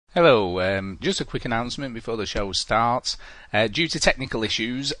Hello, just a quick announcement before the show starts. Due to technical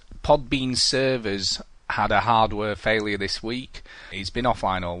issues, Podbean servers had a hardware failure this week. It's been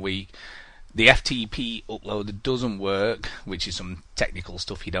offline all week. The FTP uploader doesn't work, which is some technical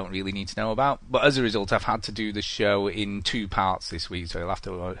stuff you don't really need to know about. But as a result, I've had to do the show in 2 parts this week, so you'll have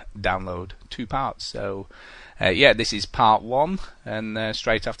to download 2 parts. So, this is part 1, and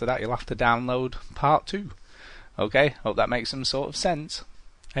straight after that, you'll have to download part 2. Okay, hope that makes some sort of sense.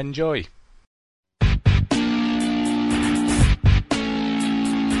 Enjoy.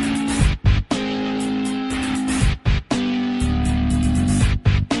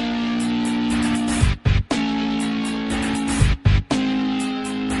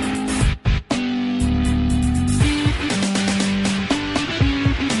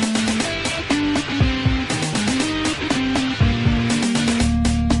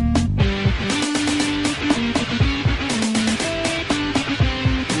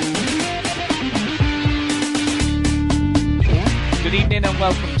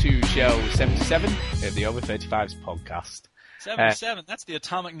 Welcome to show 77 of the o35's podcast. 77, that's the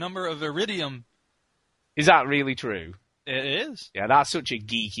atomic number of iridium. Is that really true? It is. Yeah, that's such a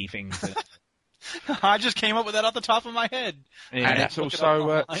geeky thing. I just came up with that off the top of my head. Yeah. And it's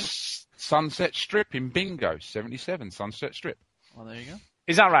also Sunset Strip in bingo, 77, Sunset Strip. Well, there you go.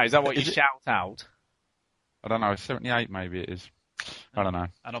 Is that right? Is that what you shout out? I don't know, 78 maybe it is. I don't know.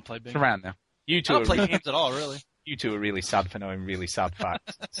 I don't play bingo. It's around there. You two I don't play games at all, really. You two are really sad for knowing really sad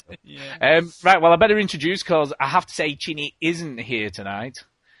facts. So. Yeah. Right, well, I better introduce, because I have to say Chinny isn't here tonight.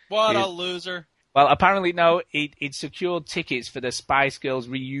 What a loser. Well, apparently, no, he'd secured tickets for the Spice Girls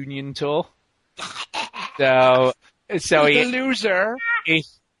reunion tour. So he... loser.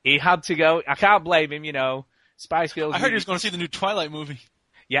 He had to go. I can't blame him, you know. Spice Girls... I heard he was going to see the new Twilight movie.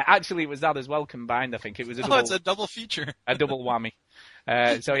 Yeah, actually, it was that as well combined, I think. It was a double... it's a double feature. A double whammy.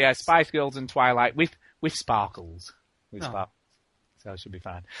 Spice Girls and Twilight with sparkles. Sparkles. So it should be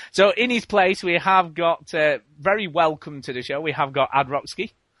fine. So in his place, we have got, very welcome to the show, we have got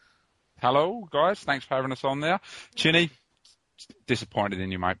Adroxky. Hello, guys. Thanks for having us on there. Chinny, disappointed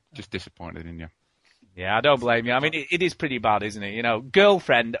in you, mate. Just disappointed in you. Yeah, I don't blame you. I mean, it is pretty bad, isn't it? You know,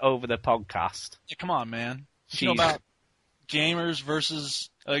 girlfriend over the podcast. Yeah, come on, man. You know about gamers versus,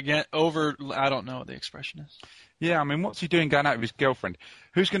 over, I don't know what the expression is. Yeah, I mean, what's he doing going out with his girlfriend?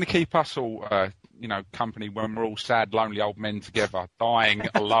 Who's going to keep us all, company when we're all sad, lonely old men together, dying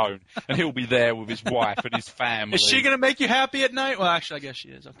alone, and he'll be there with his wife and his family? Is she going to make you happy at night? Well, actually, I guess she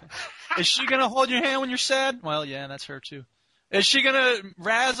is. Okay. Is she going to hold your hand when you're sad? Well, yeah, that's her too. Is she going to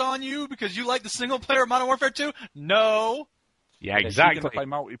razz on you because you like the single player of Modern Warfare 2? No. Yeah, exactly. Is she going to play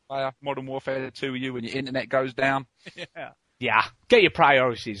multiplayer Modern Warfare 2 with you when your internet goes down? Yeah. Get your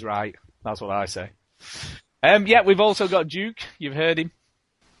priorities right. That's what I say. We've also got Duke. You've heard him.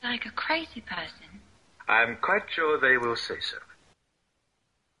 Like a crazy person. I'm quite sure they will say so.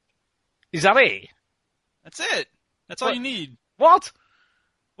 Is that it? That's it. That's all you need. What?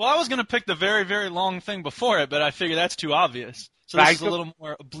 Well, I was going to pick the very, very long thing before it, but I figure that's too obvious. So this is a little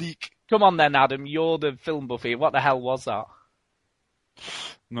more oblique. Come on then, Adam. You're the film buffy. What the hell was that?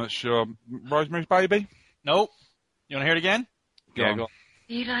 Not sure. Rosemary's Baby? Nope. You want to hear it again? Go on.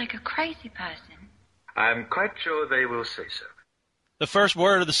 You like a crazy person. I'm quite sure they will say so. The first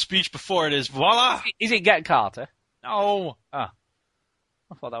word of the speech before it is voila! Is it Get Carter? No. Ah.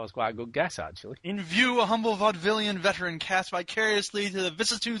 I thought that was quite a good guess, actually. In view, a humble vaudevillian veteran cast vicariously to the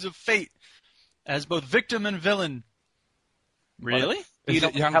vicissitudes of fate as both victim and villain. Really? Is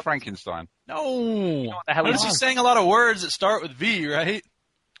it Young Frankenstein? No. You know what the hell Notice he's saying a lot of words that start with V, right?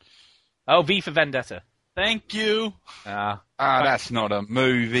 Oh, V for Vendetta. Thank you. That's not a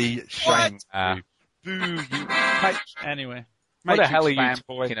movie. Shame. Boo, you. Anyway. What the hell are you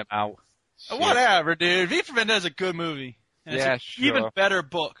talking about? Whatever, dude. V for Vendetta is a good movie. And it's an even better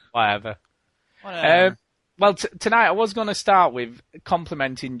book. Whatever. Well, tonight I was going to start with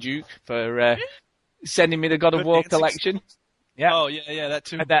complimenting Duke for sending me the God of War collection. Yeah. Oh, yeah, that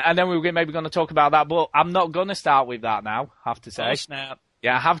too. And then we were maybe going to talk about that, but I'm not going to start with that now, I have to say. Oh, snap.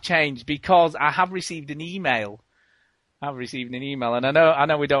 Yeah, I have changed because I have received an email. And I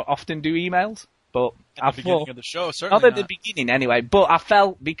know we don't often do emails, but at the beginning of the show, certainly not at the beginning anyway, but I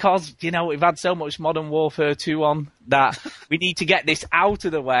felt because, we've had so much Modern Warfare 2 on that we need to get this out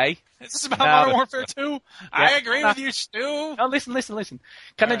of the way. Is this about Modern Warfare 2? Yeah, I agree with you, Stu. No, listen.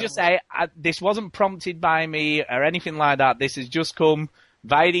 Can I just say, this wasn't prompted by me or anything like that. This has just come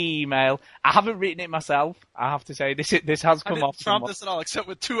via the email. I haven't written it myself, I have to say. This has come off. I didn't prompt this at all, except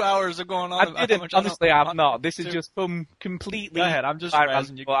with 2 hours of going on. I didn't. Honestly, I've not. This has just come completely... Go ahead, I'm just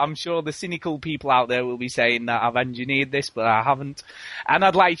razzing you. I'm sure the cynical people out there will be saying that I've engineered this, but I haven't. And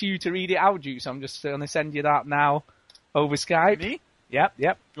I'd like you to read it out, Duke, so I'm just going to send you that now over Skype. Me? Yep.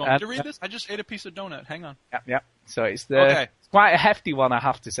 You want me to read this? I just ate a piece of donut. Hang on. Yep. So it's it's quite a hefty one, I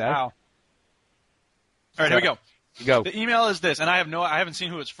have to say. Wow. All right, here we go. Go. The email is this, and I haven't seen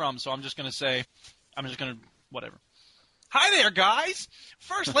who it's from, so I'm just going to whatever. Hi there, guys.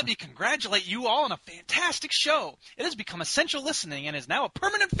 First, let me congratulate you all on a fantastic show. It has become essential listening and is now a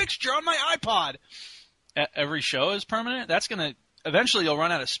permanent fixture on my iPod. Every show is permanent? That's going to, eventually you'll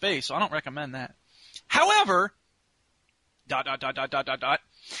run out of space, so I don't recommend that. However, ...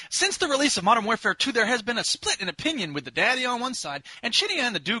 Since the release of Modern Warfare 2, there has been a split in opinion with the daddy on one side and Chinny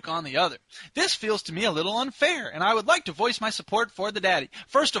and the Duke on the other. This feels to me a little unfair, and I would like to voice my support for the daddy.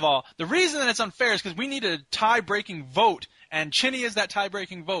 First of all, the reason that it's unfair is because we need a tie-breaking vote, and Chinny is that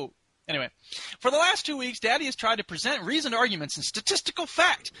tie-breaking vote. Anyway, for the last 2 weeks, Daddy has tried to present reasoned arguments and statistical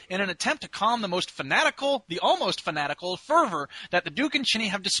fact in an attempt to calm the almost fanatical fervor that the Duke and Chinny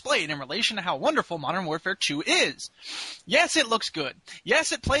have displayed in relation to how wonderful Modern Warfare 2 is. Yes, it looks good.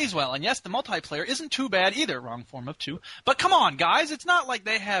 Yes, it plays well. And yes, the multiplayer isn't too bad either, wrong form of 2. But come on, guys, it's not like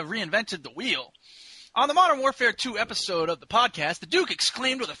they have reinvented the wheel. On the Modern Warfare 2 episode of the podcast, the Duke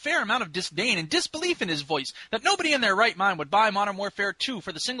exclaimed with a fair amount of disdain and disbelief in his voice that nobody in their right mind would buy Modern Warfare 2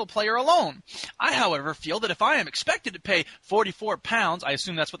 for the single player alone. I, however, feel that if I am expected to pay £44, I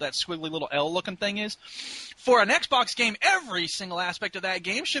assume that's what that squiggly little L-looking thing is, for an Xbox game, every single aspect of that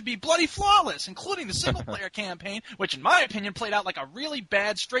game should be bloody flawless, including the single-player campaign, which in my opinion played out like a really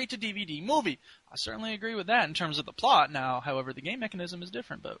bad straight-to-DVD movie. I certainly agree with that in terms of the plot. Now, however, the game mechanism is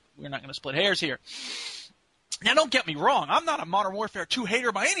different, but we're not going to split hairs here. Now, don't get me wrong. I'm not a Modern Warfare 2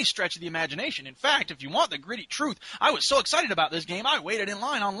 hater by any stretch of the imagination. In fact, if you want the gritty truth, I was so excited about this game, I waited in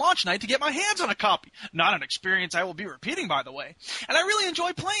line on launch night to get my hands on a copy. Not an experience I will be repeating, by the way. And I really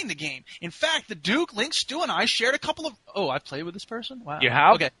enjoy playing the game. In fact, the Duke, Link, Stu, and I shared a couple of... Oh, I've played with this person? Wow. You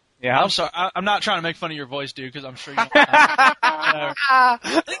have? Okay. Yeah. I'm sorry. I'm not trying to make fun of your voice, Duke, because I'm sure you don't.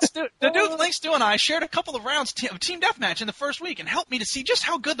 The Duke, Link, Stu, and I shared a couple of rounds of Team Deathmatch in the first week and helped me to see just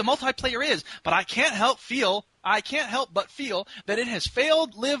how good the multiplayer is. But I can't help but feel that it has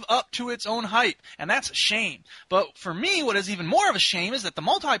failed live up to its own hype, and that's a shame. But for me, what is even more of a shame is that the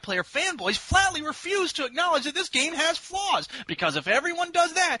multiplayer fanboys flatly refuse to acknowledge that this game has flaws, because if everyone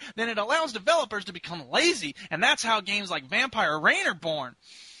does that, then it allows developers to become lazy, and that's how games like Vampire Reign are born.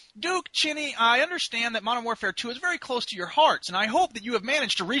 Duke, Chinny, I understand that Modern Warfare 2 is very close to your hearts, and I hope that you have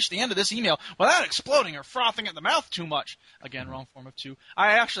managed to reach the end of this email without exploding or frothing at the mouth too much. Again, wrong form of 2.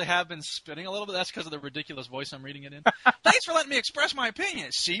 I actually have been spitting a little bit. That's because of the ridiculous voice I'm reading it in. Thanks for letting me express my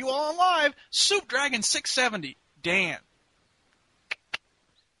opinion. See you all on live. Soup Dragon 670. Dan.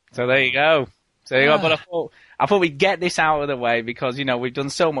 So there you go. But I thought we'd get this out of the way because, you know, we've done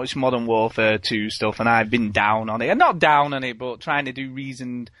so much Modern Warfare 2 stuff and I've been down on it. And not down on it, but trying to do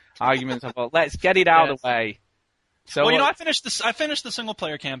reasoned arguments. I thought, let's get it out of the way. So, well, you know, I finished the single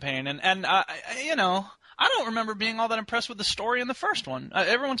player campaign and you know, I don't remember being all that impressed with the story in the first one.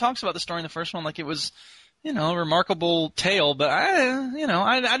 Everyone talks about the story in the first one like it was, you know, a remarkable tale, but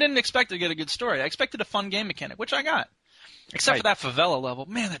I didn't expect to get a good story. I expected a fun game mechanic, which I got. Except for that favela level.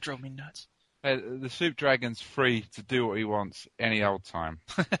 Man, that drove me nuts. The Soup Dragon's free to do what he wants any old time.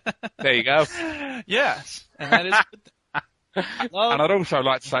 There you go. Yes, and that is. And I'd also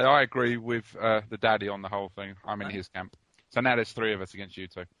like to say I agree with the daddy on the whole thing. I'm in his camp. So now there's 3 of us against you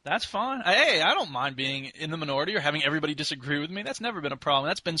 2. That's fine. Hey, I don't mind being in the minority or having everybody disagree with me. That's never been a problem.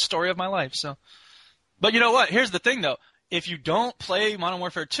 That's been the story of my life. So, but you know what? Here's the thing, though. If you don't play Modern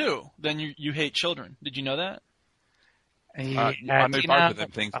Warfare 2, then you hate children. Did you know that? I knew both of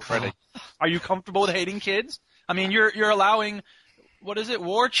them things already. Are you comfortable with hating kids? I mean, you're allowing, what is it,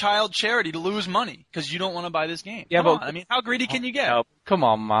 War Child Charity to lose money because you don't want to buy this game. Yeah, I mean, how greedy can you get? Come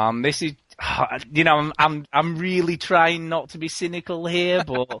on, Mom. This is, you know, I'm really trying not to be cynical here,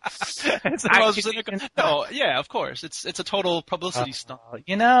 but it's the most cynical. No, yeah, of course. It's a total publicity stunt.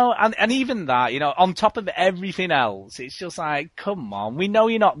 You know, and even that, you know, on top of everything else, it's just like, come on, we know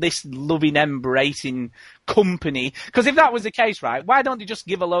you're not this loving, embracing company. Because if that was the case, right, why don't they just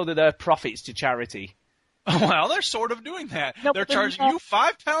give a load of their profits to charity? Well, they're sort of doing that. No, they're charging you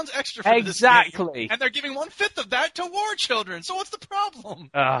 £5 extra for this game, and they're giving 1/5 of that to war children. So what's the problem?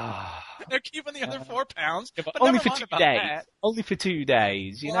 They're keeping the other £4, but only for 2 days. Only for 2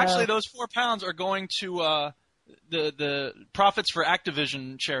 days. You know? Actually, those £4 are going to the profits for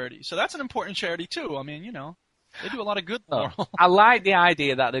Activision charity. So that's an important charity too. I mean, you know. They do a lot of good in the world. I like the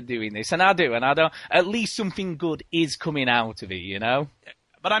idea that they're doing this, and I do, and I don't. At least something good is coming out of it, you know.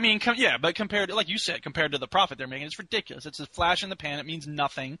 But I mean, but compared to, like you said, compared to the profit they're making, it's ridiculous. It's a flash in the pan. It means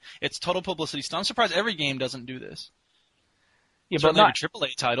nothing. It's total publicity stunt. I'm surprised every game doesn't do this. Yeah, but not a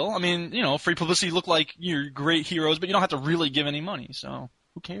AAA title. I mean, you know, free publicity look like you're great heroes, but you don't have to really give any money. So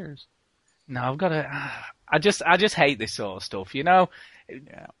who cares? No, I've got to. I just hate this sort of stuff. You know,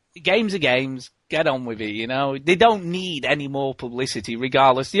 games are games. Get on with it. You know, they don't need any more publicity,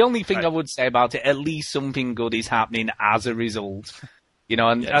 regardless. The only thing I would say about it, at least something good is happening as a result. You know,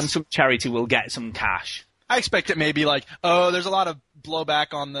 and some charity will get some cash. I expect it may be like, oh, there's a lot of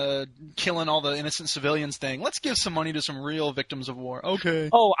blowback on the killing all the innocent civilians thing. Let's give some money to some real victims of war. Okay.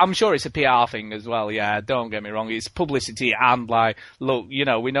 Oh, I'm sure it's a PR thing as well. Yeah, don't get me wrong. It's publicity and like, look, you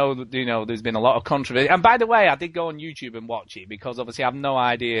know, we know that, you know, there's been a lot of controversy. And by the way, I did go on YouTube and watch it because obviously I have no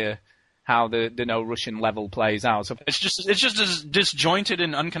idea how the no Russian level plays out. So it's just as disjointed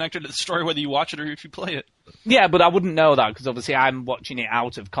and unconnected to the story whether you watch it or if you play it. Yeah, but I wouldn't know that because obviously I'm watching it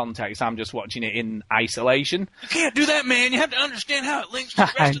out of context. I'm just watching it in isolation. You can't do that, man. You have to understand how it links to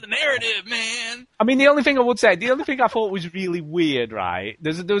the rest of the narrative, man. I mean, the only thing I thought was really weird, right?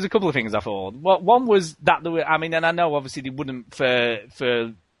 There was a couple of things I thought. One was that there were, I mean, and I know obviously they wouldn't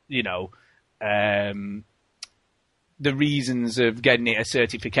for you know, the reasons of getting it a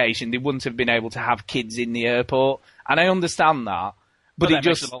certification, they wouldn't have been able to have kids in the airport, and I understand that. But it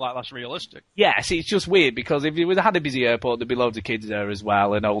just makes it a lot less realistic. Yes, it's just weird because if it had a busy airport, there'd be loads of kids there as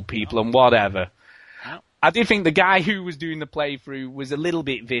well and old people and whatever. Yeah. I do think the guy who was doing the playthrough was a little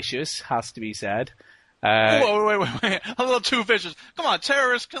bit vicious, has to be said. Wait. A little too vicious. Come on,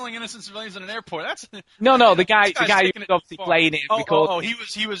 terrorists killing innocent civilians in an airport. That's No, the guy who was obviously playing it.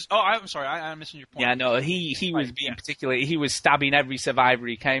 He was. Oh, I'm sorry, I'm missing your point. Yeah, no, he was being particularly. He was stabbing every survivor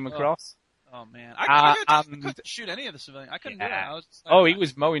he came across. Oh man, I couldn't shoot any of the civilians. I couldn't do that. He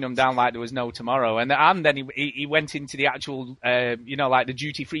was mowing them down like there was no tomorrow, and then he went into the actual, you know, like the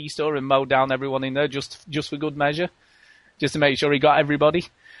duty free store and mowed down everyone in there just for good measure, just to make sure he got everybody.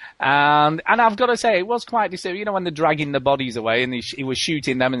 And I've got to say, it was quite disturbing. You know, when they're dragging the bodies away and he was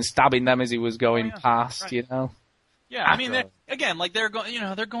shooting them and stabbing them as he was going past. Right. You know. Yeah, I mean, again, like they're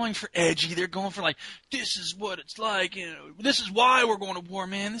going for edgy. They're going for like, this is what it's like. You know, this is why we're going to war,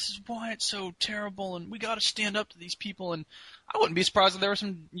 man. This is why it's so terrible, and we got to stand up to these people. And I wouldn't be surprised if there were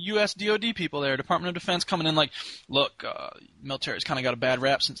some U.S. DoD people there, Department of Defense, coming in like, look, military's kind of got a bad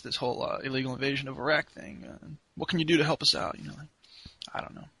rap since this whole illegal invasion of Iraq thing. What can you do to help us out? You know, I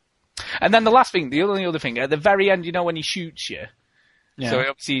don't know. And then the only other thing, at the very end, you know, when he shoots you. Yeah. So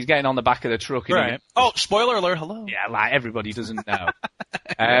obviously he's getting on the back of the truck. And spoiler alert, hello. Yeah, like everybody doesn't know.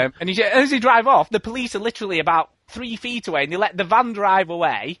 And as he drive off, the police are literally about 3 feet away and they let the van drive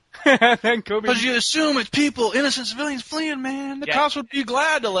away. Because you assume it's people, innocent civilians fleeing, man. The cops would be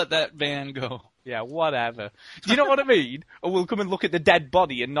glad to let that van go. Yeah, whatever. Do you know what I mean? Or we'll come and look at the dead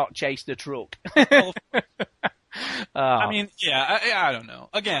body and not chase the truck. I mean, I don't know.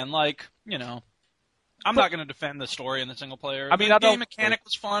 Again, like, you know, I'm not going to defend the story in the single player. I mean, the game mechanic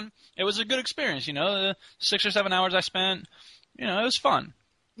was fun. It was a good experience, you know. The 6 or 7 hours I spent, you know, it was fun.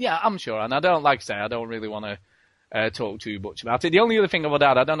 Yeah, I'm sure. And I don't really want to talk too much about it. The only other thing I would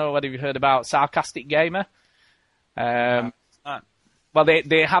add, I don't know whether you've heard about Sarcastic Gamer. Well,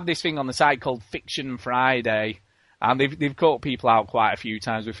 they have this thing on the site called Fiction Friday. And they've caught people out quite a few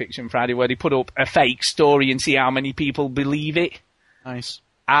times with Fiction Friday where they put up a fake story and see how many people believe it. Nice.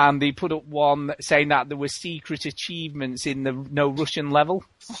 And they put up one saying that there were secret achievements in the no Russian level.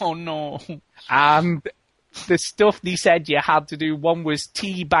 Oh, no. And the stuff they said you had to do, one was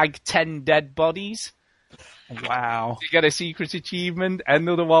teabag 10 dead bodies. Wow. You get a secret achievement.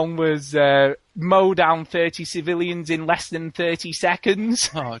 Another one was mow down 30 civilians in less than 30 seconds.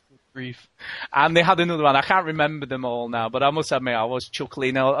 Oh, good grief. And they had another one. I can't remember them all now, but I must admit I was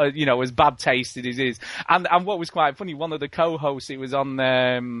chuckling, you know, as bad tasted as it is. And what was quite funny, one of the co-hosts, it was on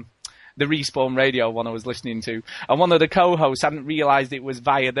the Respawn radio one I was listening to, and one of the co-hosts hadn't realised it was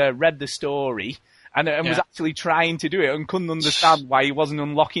via there, read the story, and was actually trying to do it and couldn't understand why he wasn't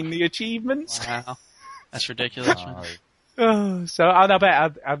unlocking the achievements. Wow. That's ridiculous. So and I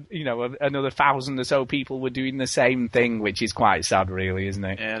bet you know, another 1,000 or so people were doing the same thing, which is quite sad, really, isn't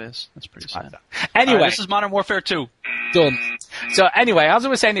it? Yeah, it is. That's pretty sad. Anyway, this is Modern Warfare 2. Done. So anyway, as I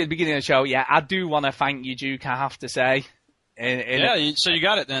was saying at the beginning of the show, yeah, I do want to thank you, Duke. I have to say. So you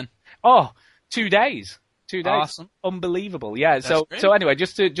got it then. Oh, 2 days. 2 days. Awesome. Unbelievable. Yeah. That's great. So anyway,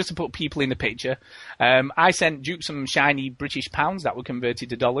 just to put people in the picture, I sent Duke some shiny British pounds that were converted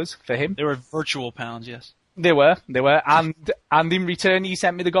to dollars for him. They were virtual pounds, yes. They were, and in return he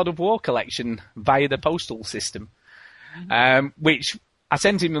sent me the God of War collection via the postal system, which I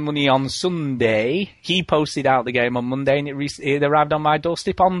sent him the money on Sunday. He posted out the game on Monday, and it arrived on my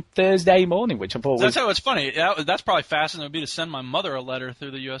doorstep on Thursday morning, which I thought was... That's how it's funny. That's probably faster than it would be to send my mother a letter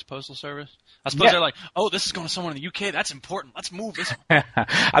through the U.S. Postal Service. I suppose they're like, oh, this is going to someone in the UK. That's important. Let's move this one.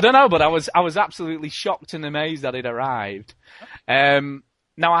 I don't know, but I was absolutely shocked and amazed that it arrived.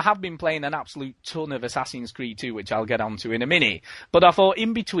 Now, I have been playing an absolute ton of Assassin's Creed 2, which I'll get onto in a minute. But I thought,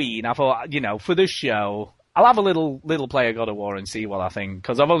 in between, for the show, I'll have a little play of God of War and see what I think.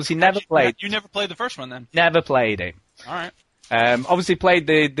 Because I've obviously never played... You never played the first one, then? Never played it. All right. Obviously played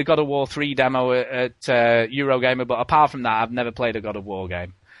the God of War 3 demo at Eurogamer, but apart from that, I've never played a God of War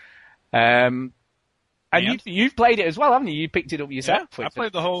game. And you've played it as well, haven't you? You picked it up yourself. Yeah, I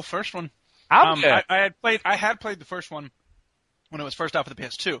played the whole first one. I had played the first one when it was first out for the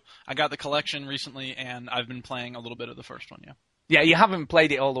PS2. I got the collection recently, and I've been playing a little bit of the first one, yeah. Yeah, you haven't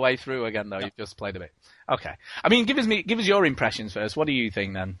played it all the way through again, though. No. You've just played a bit. Okay. I mean, give us your impressions first. What do you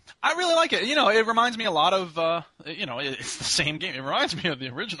think, then? I really like it. It reminds me a lot of, it's the same game. It reminds me of the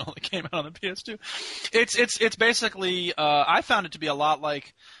original that came out on the PS2. It's basically, I found it to be a lot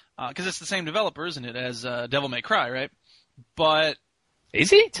like, because it's the same developer, isn't it, as Devil May Cry, right? But...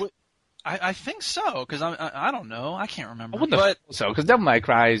 Is it? I think so, because I don't know. I can't remember. I wouldn't have thought so, because Devil May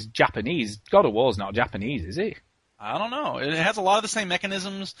Cry is Japanese. God of War's not Japanese, is it? I don't know. It has a lot of the same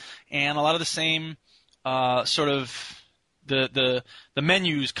mechanisms and a lot of the same sort of the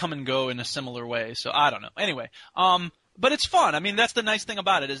menus come and go in a similar way. So I don't know. Anyway, but it's fun. I mean, that's the nice thing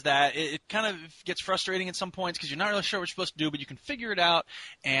about it, is that it kind of gets frustrating at some points because you're not really sure what you're supposed to do, but you can figure it out.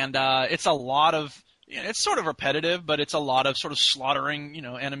 And it's a lot of... it's sort of repetitive, but it's a lot of sort of slaughtering,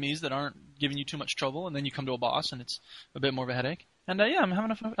 enemies that aren't giving you too much trouble, and then you come to a boss, and it's a bit more of a headache. And I'm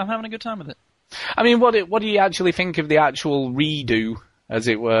having a good time with it. I mean, what do you actually think of the actual redo, as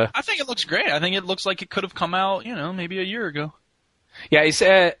it were? I think it looks great. I think it looks like it could have come out, maybe a year ago. Yeah, it's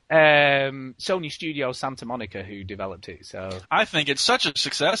Sony Studio Santa Monica who developed it. So I think it's such a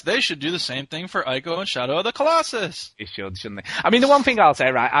success. They should do the same thing for Ico and Shadow of the Colossus. They should, shouldn't they? I mean, the one thing I'll say,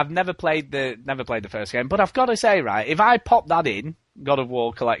 right, I've never played the first game, but I've got to say, right, if I popped that in, God of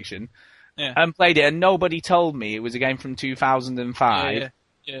War Collection, and played it, and nobody told me it was a game from 2005,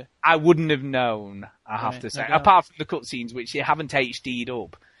 I wouldn't have known, I have to say, apart from the cutscenes, which you haven't HD'd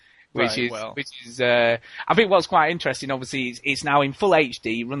up. Which is I think what's quite interesting, obviously, it's now in full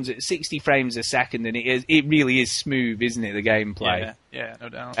HD, runs at 60 frames a second, and it really is smooth, isn't it, the gameplay? Yeah, no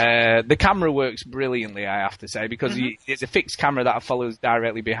doubt. The camera works brilliantly, I have to say, because it's a fixed camera that follows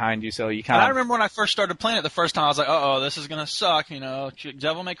directly behind you, so you can't... And I remember when I first started playing it the first time, I was like, this is going to suck,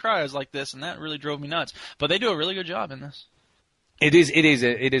 Devil May Cry is like this, and that really drove me nuts. But they do a really good job in this. It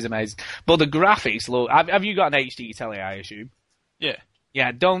is amazing. But the graphics look... Have you got an HD telly, I assume? Yeah.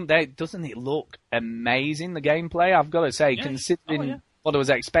 Yeah, doesn't it look amazing, the gameplay? I've got to say, considering what I was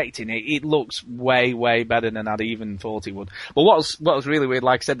expecting, it looks way, way better than I'd even thought it would. But what was really weird,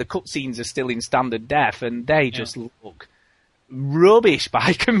 like I said, the cutscenes are still in standard def, and they just look rubbish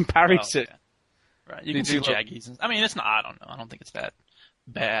by comparison. Oh, yeah. Right, you can see jaggies. I mean, it's not, I don't know. I don't think it's that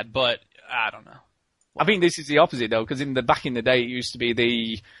bad, but I don't know. I think this is the opposite, though, because back in the day, it used to be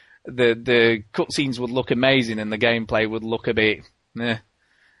the cutscenes would look amazing and the gameplay would look a bit...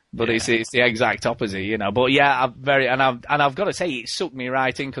 But it's the exact opposite, But yeah, I've got to say, it sucked me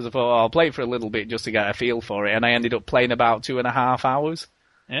right in because I thought, I'll play it for a little bit just to get a feel for it, and I ended up playing about 2.5 hours.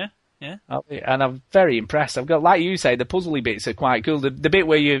 Yeah. And I'm very impressed. I've got, like you say, the puzzly bits are quite cool. The bit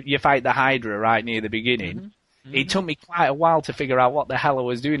where you fight the Hydra right near the beginning, it took me quite a while to figure out what the hell I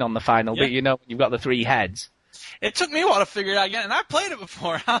was doing on the final bit. When you've got the 3 heads. It took me a while to figure it out again, and I played it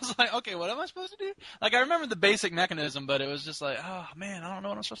before. I was like, okay, what am I supposed to do? Like, I remember the basic mechanism, but it was just like, oh man, I don't know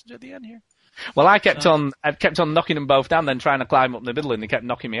what I'm supposed to do at the end here. Well, I kept on knocking them both down, then trying to climb up in the middle, and they kept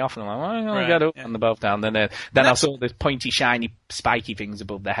knocking me off, and I'm like, I'm going to get up, and they're both down. Then I saw the pointy, shiny, spiky things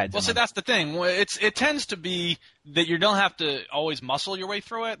above their heads. Well, see, that's the thing. It tends to be that you don't have to always muscle your way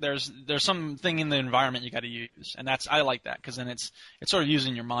through it. There's something in the environment you got to use, and I like that, because then it's sort of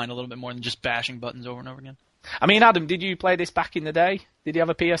using your mind a little bit more than just bashing buttons over and over again. I mean, Adam, did you play this back in the day? Did you have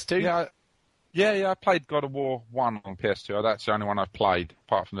a PS2? Yeah, I played God of War 1 on PS2. That's the only one I've played,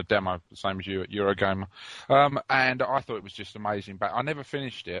 apart from the demo, the same as you at Eurogamer. And I thought it was just amazing. But I never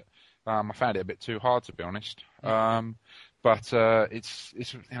finished it. I found it a bit too hard, to be honest. But it's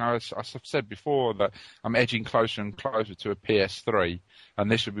as I've said before, that I'm edging closer and closer to a PS3, and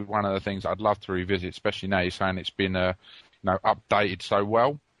this would be one of the things I'd love to revisit, especially now you're saying it's been updated so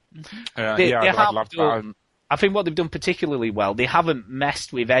well. I'd love to. I think what they've done particularly well, they haven't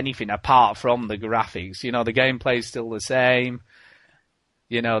messed with anything apart from the graphics. You know, the gameplay's still the same.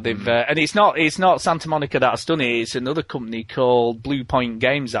 You know, they've and it's not Santa Monica that's done it. It's another company called Blue Point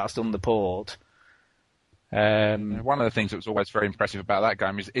Games that's done the port. One of the things that was always very impressive about that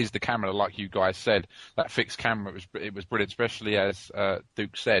game is the camera, like you guys said. That fixed camera, it was brilliant, especially as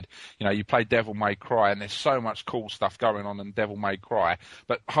Duke said. You know, you play Devil May Cry, and there's so much cool stuff going on in Devil May Cry,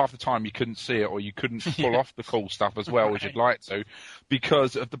 but half the time you couldn't see it, or you couldn't pull off the cool stuff as well as you'd like to,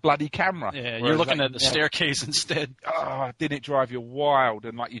 because of the bloody camera. Yeah, you're looking at the staircase instead. Oh, didn't it drive you wild?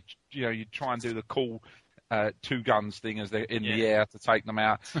 And like you try and do the cool two guns thing as they're in the air to take them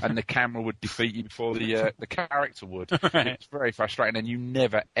out, and the camera would defeat you before the character would. Right. It's very frustrating, and you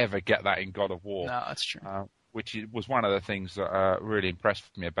never ever get that in God of War. No, that's true. Which was one of the things that really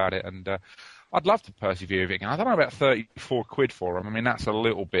impressed me about it, and I'd love to persevere with it. I don't know about £34 for them. I mean, that's a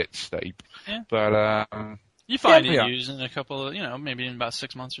little bit steep, but you find it used in a couple of, maybe in about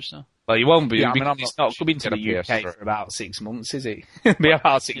 6 months or so. Well, you won't be. Yeah, I mean, it's not coming to the UK for about 6 months, is it? It'll be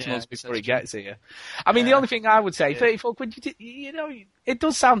about 6 months before it gets here. I mean, the only thing I would say, £34, it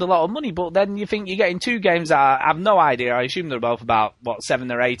does sound a lot of money, but then you think you're getting two games that I have no idea. I assume they're both about, 7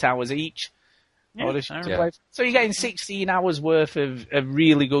 or 8 hours each? Yeah, So you're getting 16 hours worth of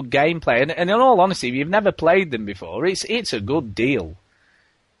really good gameplay. And in all honesty, if you've never played them before, it's a good deal.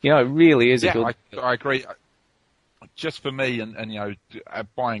 You know, it really is a good deal. I agree. Just for me, and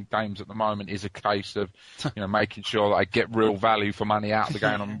buying games at the moment is a case of, making sure that I get real value for money out of the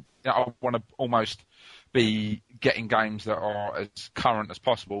game. I want to almost be getting games that are as current as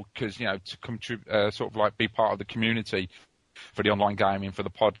possible, because to contribute, sort of like be part of the community for the online gaming, for the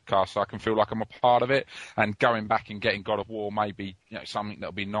podcast, so I can feel like I'm a part of it. And going back and getting God of War may be something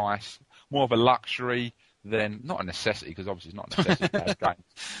that'll be nice, more of a luxury than not a necessity, because obviously it's not a necessity to have games.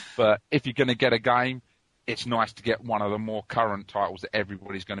 But if you're going to get a game, it's nice to get one of the more current titles that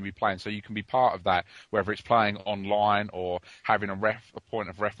everybody's going to be playing, so you can be part of that, whether it's playing online or having a point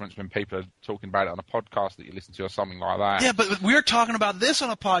of reference when people are talking about it on a podcast that you listen to or something like that. Yeah, but we're talking about this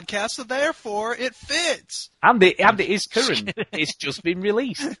on a podcast, so therefore it fits. And it is current. It's just been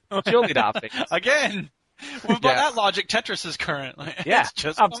released. Surely that fits. Again. Well, by that logic, Tetris is current. Yeah, it's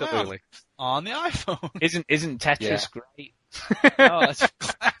just absolutely. On the iPhone. Isn't Tetris great? Oh, that's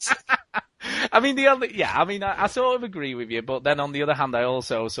classic. I mean, I sort of agree with you, but then on the other hand, I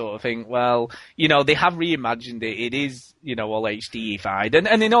also sort of think, well, they have reimagined it. It is, all HD-ified.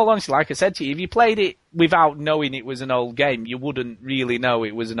 And in all honesty, like I said to you, if you played it without knowing it was an old game, you wouldn't really know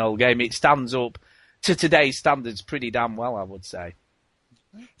it was an old game. It stands up to today's standards pretty damn well, I would say.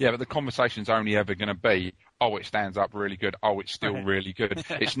 Yeah, but the conversation's only ever going to be, oh, it stands up really good, oh, it's still really good.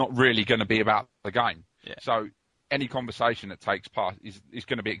 It's not really going to be about the game. Yeah. So any conversation that takes part is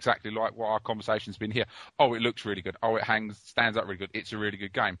going to be exactly like what our conversation's been here. Oh, it looks really good. Oh, it stands up really good. It's a really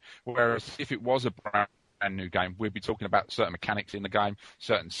good game. Whereas if it was a brand new game, we'd be talking about certain mechanics in the game,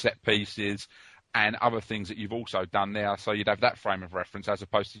 certain set pieces, and other things that you've also done there. So you'd have that frame of reference as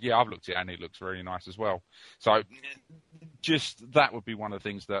opposed to, I've looked at it and it looks really nice as well. So just that would be one of the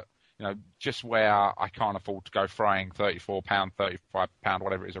things that, just where I can't afford to go throwing £34, £35,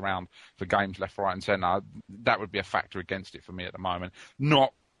 whatever it is around for games left, right and centre, that would be a factor against it for me at the moment.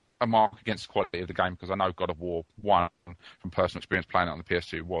 Not a mark against the quality of the game, because I know God of War 1, from personal experience playing it on the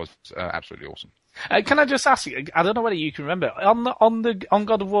PS2, was absolutely awesome. Can I just ask you, I don't know whether you can remember, on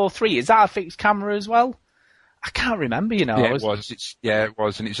God of War 3, is that a fixed camera as well? I can't remember, Yeah, it was. It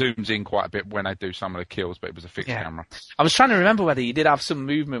was, and it zooms in quite a bit when I do some of the kills, but it was a fixed camera. I was trying to remember whether you did have some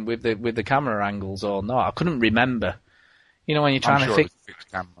movement with the camera angles or not. I couldn't remember. When you're trying to fix. It was a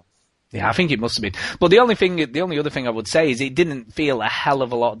fixed camera. Yeah, I think it must have been. But the only other thing I would say is it didn't feel a hell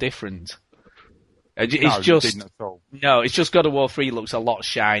of a lot different. It didn't at all. No, it's just God of War 3 looks a lot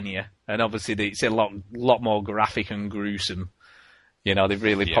shinier, and obviously it's a lot more graphic and gruesome. They've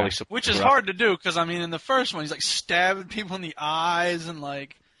really polished up. Which is hard to do, because, in the first one, he's, stabbing people in the eyes and,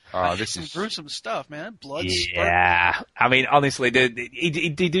 this is gruesome stuff, man. Blood Yeah. Honestly, they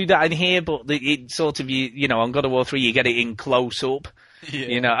do that in here, but it sort of, on God of War 3, you get it in close-up.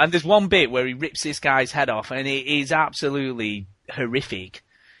 Yeah. And there's one bit where he rips this guy's head off, and it is absolutely horrific.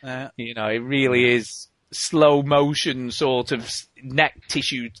 It really is slow motion sort of neck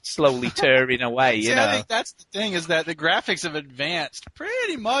tissue slowly tearing away. See, I think that's the thing, is that the graphics have advanced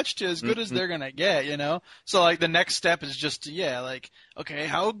pretty much to as good as they're gonna get. So the next step is just okay,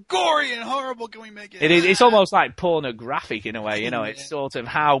 how gory and horrible can we make it? It's almost like pornographic in a way. It's sort of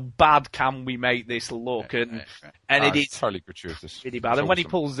how bad can we make this look, and it is totally gratuitous, really bad. And when he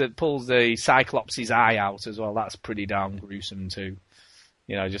pulls the Cyclops' eye out as well, that's pretty damn gruesome too.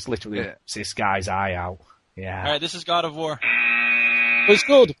 Just literally rips this guy's eye out. Yeah. All right, this is God of War. It's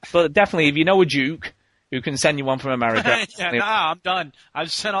good, but definitely if you know a Duke who can send you one from America. I'm done.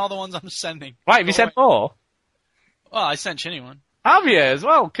 I've sent all the ones I'm sending. Right, have you sent more? Well, I sent Chinny one. Have you as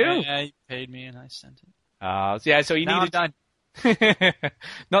well? Cool. Yeah, he paid me and I sent it. Yeah, so you Now need I'm done.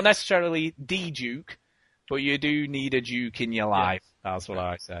 not necessarily the Duke, but you do need a Duke in your life. Yeah. That's what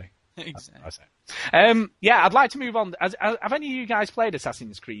I say. Exactly. That's what I say. Yeah, I'd like to move on. Have any of you guys played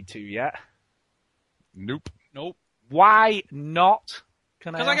Assassin's Creed 2 yet? Nope. Why not?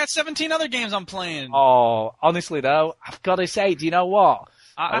 Because I got 17 other games I'm playing. Oh, honestly though, I've got to say, do you know what?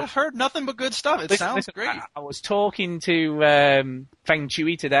 I've heard nothing but good stuff. It sounds great. I was talking to Feng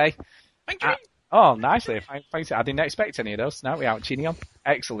Shui today. Feng Shui? Oh, nicely. Thanks. I didn't expect any of those. Now we out Chinny on.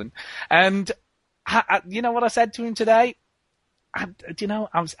 Excellent. And you know what I said to him today? I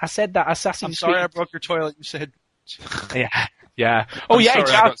said that Assassin's Creed... I'm sorry I broke your toilet, you said. Yeah. Oh, I'm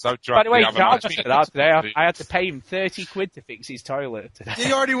yeah. sorry, By the way, he charged me for that today. I had to pay him 30 quid to fix his toilet today.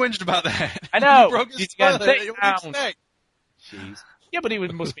 He already whinged about that. I know. He broke his toilet. What do you expect? Jeez. Yeah, but he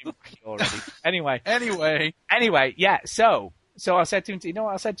must be already. Anyway, yeah. So I said to him, you know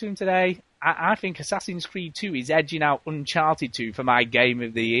what I said to him today? I think Assassin's Creed 2 is edging out Uncharted 2 for my game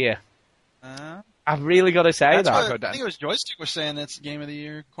of the year. I've really got to say that. I think it was Joystick was saying that's game of the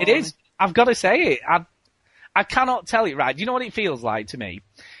year. It is. I've got to say it. I cannot tell it right. Do you know what it feels like to me?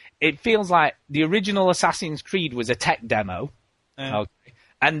 It feels like the original Assassin's Creed was a tech demo. Okay.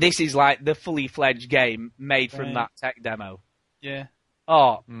 And this is like the fully fledged game made from that tech demo. Yeah.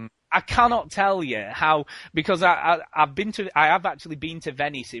 Oh, I cannot tell you how, because I have actually been to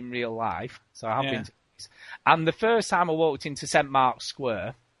Venice in real life, so I have been to Venice. And the first time I walked into St. Mark's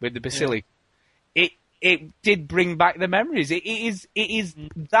Square with the Basilica, it did bring back the memories. It is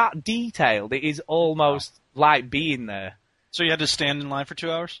that detailed. It is almost like being there. So you had to stand in line for 2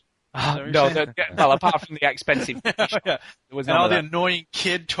 hours? No, well, apart from the expensive. There was and all the annoying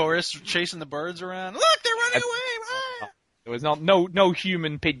kid tourists chasing the birds around. Look, they're running away! There was no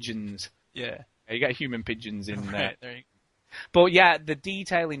human pigeons. Yeah. You get human pigeons in there. Right, there you go. But yeah, the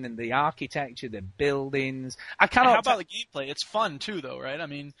detailing and the architecture, the buildings. I cannot. And how about the gameplay? It's fun too, though, right? I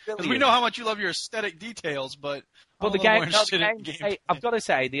mean, because we know how much you love your aesthetic details, but the game. I've got to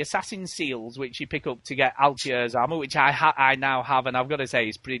say, the assassin seals, which you pick up to get Altier's armor, which I now have, and I've got to say,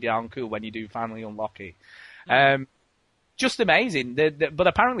 is pretty darn cool when you do finally unlock it. Just amazing. But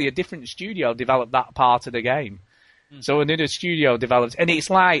apparently, a different studio developed that part of the game. So another studio developed, and it's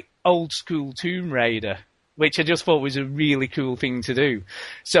like old school Tomb Raider, which I just thought was a really cool thing to do.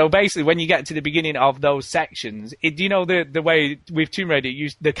 So basically, when you get to the beginning of those sections, do you know the way with Tomb Raider,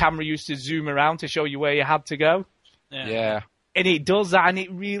 the camera used to zoom around to show you where you had to go? Yeah. And it does that, and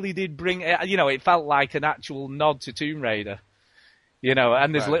it really did bring, it felt like an actual nod to Tomb Raider.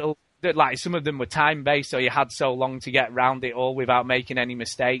 And there's little, like some of them were time-based, so you had so long to get round it all without making any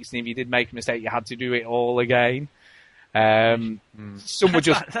mistakes, and if you did make a mistake, you had to do it all again. Some were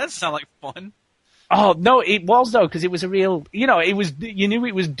just... That sounds like fun. Oh, no, it was, though, because it was a real... you knew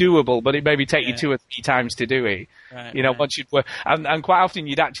it was doable, but it maybe take you 2 or 3 times to do it. Right, once you'd work... And quite often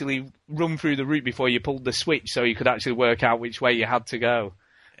you'd actually run through the route before you pulled the switch, so you could actually work out which way you had to go.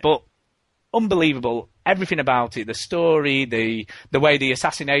 Yeah. But unbelievable, everything about it, the story, the way the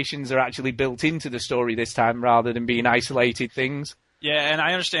assassinations are actually built into the story this time, rather than being isolated things. Yeah, and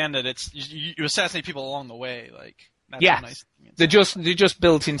I understand that it's you assassinate people along the way, like... Yeah, nice they're just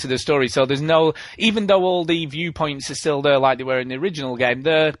built into the story, so there's no, even though all the viewpoints are still there like they were in the original game,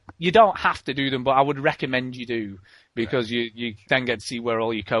 you don't have to do them, but I would recommend you do, because you then get to see where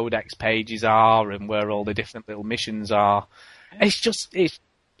all your codex pages are and where all the different little missions are. Yeah.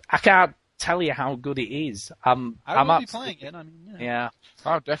 I can't tell you how good it is. I will be playing it. I mean, yeah.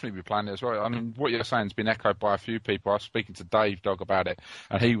 I'll definitely be playing it as well. I mean, what you're saying has been echoed by a few people. I was speaking to Dave Dog about it,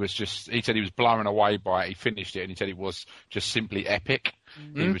 and he said he was blown away by it. He finished it, and he said it was just simply epic.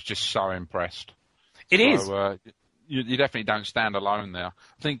 He was just so impressed. It is. You definitely don't stand alone there.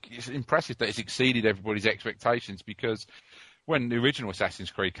 I think it's impressive that it's exceeded everybody's expectations, because when the original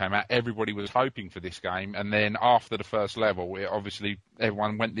Assassin's Creed came out, everybody was hoping for this game, and then after the first level,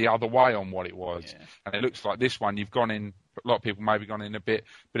 everyone went the other way on what it was. Yeah. And it looks like this one, you've gone in, a lot of people maybe gone in a bit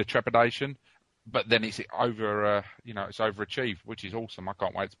of trepidation, but then it's it's overachieved, which is awesome. I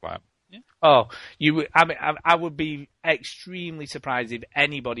can't wait to play it. Yeah. Oh, I would be extremely surprised if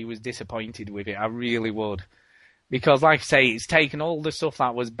anybody was disappointed with it. I really would. Because, like I say, it's taken all the stuff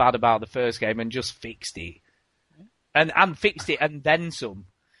that was bad about the first game and just fixed it. And fixed it and then some.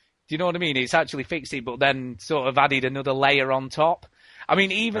 Do you know what I mean? It's actually fixed it, but then sort of added another layer on top. I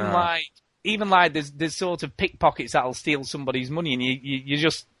mean, even like there's sort of pickpockets that'll steal somebody's money, and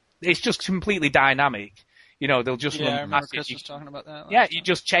it's just completely dynamic. They'll just Yeah, run I remember past Chris you. was talking about that. Yeah, you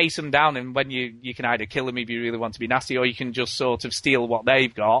just chase them down, and when you can either kill them if you really want to be nasty, or you can just sort of steal what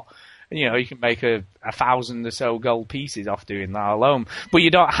they've got. And, you can make 1,000 or so gold pieces off doing that alone. But you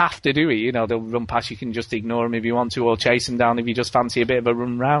don't have to do it. They'll run past. You can just ignore them if you want to, or chase them down if you just fancy a bit of a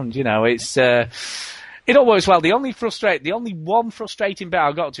run round. It's it all works well. The only one frustrating bit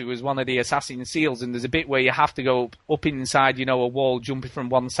I got to was one of the assassin seals, and there's a bit where you have to go up inside, a wall, jumping from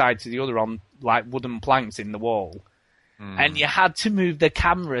one side to the other on like wooden planks in the wall. And you had to move the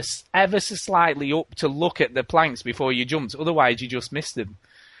camera ever so slightly up to look at the planks before you jumped. Otherwise, you just missed them.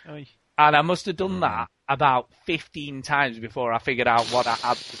 Oy. And I must have done that about 15 times before I figured out what I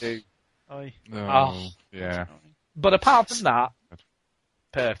had to do. Oy. Yeah. But apart from that,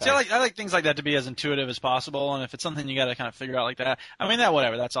 perfect. See, I like things like that to be as intuitive as possible, and if it's something you got to kind of figure out like that,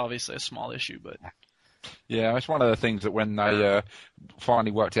 whatever. That's obviously a small issue, but Yeah, it's one of the things that when they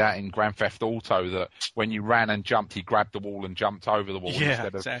finally worked out in Grand Theft Auto that when you ran and jumped, he grabbed the wall and jumped over the wall yeah, instead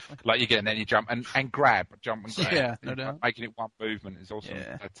of exactly. like you get and then you jump and grab, jump and grab. Yeah, no doubt. Making it one movement is awesome.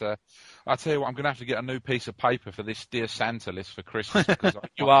 Yeah. But I tell you what, I'm going to have to get a new piece of paper for this Dear Santa list for Christmas. Because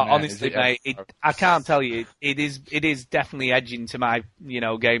You are honestly, mate. I can't tell you. It is definitely edging to my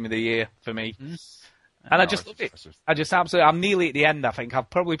game of the year for me. And I just love it. I just absolutely. I'm nearly at the end. I think I've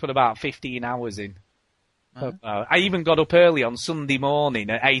probably put about 15 hours in. I even got up early on Sunday morning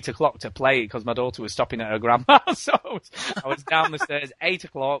at 8 o'clock to play it because my daughter was stopping at her grandma's. So I was down the stairs 8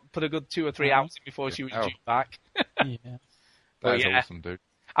 o'clock, put a good 2 or 3 hours in before she was due back. Yeah. That's awesome, dude.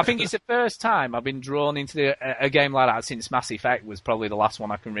 I think it's the first time I've been drawn into a game like that since Mass Effect was probably the last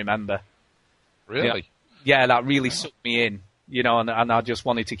one I can remember. Really? Yeah, that really sucked me in. And I just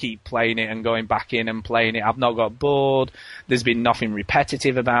wanted to keep playing it and going back in and playing it. I've not got bored. There's been nothing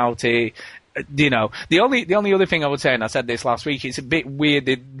repetitive about it. The only other thing I would say, and I said this last week, it's a bit weird.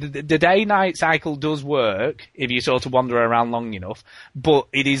 The day-night cycle does work if you sort of wander around long enough, but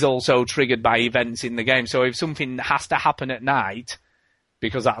it is also triggered by events in the game. So if something has to happen at night,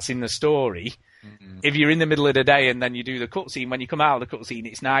 because that's in the story, if you're in the middle of the day and then you do the cutscene, when you come out of the cutscene,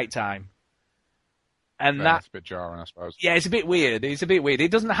 it's nighttime. And that's a bit jarring, I suppose. Yeah, it's a bit weird. It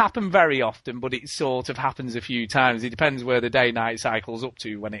doesn't happen very often, but it sort of happens a few times. It depends where the day-night cycle's up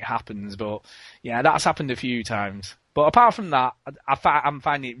to when it happens. But, yeah, that's happened a few times. But apart from that, I'm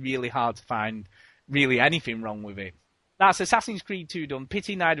finding it really hard to find really anything wrong with it. That's Assassin's Creed 2 done.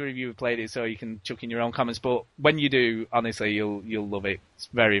 Pity neither of you have played it, so you can chuck in your own comments. But when you do, honestly, you'll love it. It's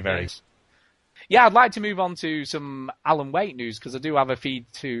very, very... Yes. Yeah, I'd like to move on to some Alan Wake news because I do have a feed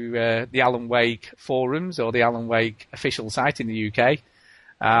to the Alan Wake forums or the Alan Wake official site in the UK.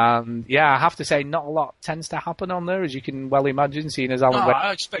 Yeah, I have to say not a lot tends to happen on there, as you can well imagine, seeing as Alan Wake...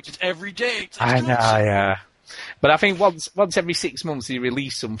 I expect it every day. I know, yeah. But I think once every 6 months they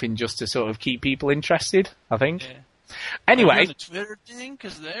release something just to sort of keep people interested, I think. Yeah. Anyway, the Twitter thing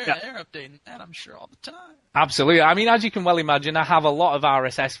because they're updating that, I'm sure, all the time. Absolutely. I mean, as you can well imagine, I have a lot of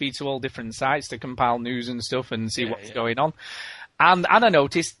RSS feeds to all different sites to compile news and stuff and see what's going on. And I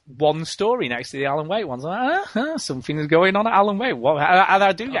noticed one story next to the Alan Wake one. I was like, something's going on at Alan Wake. And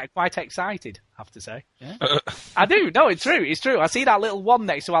I do get quite excited, I have to say. Yeah. I do. No, it's true. It's true. I see that little one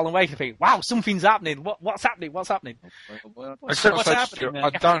next to Alan Wake and think, wow, something's happening. What's happening? What's happening? What's happening, man? I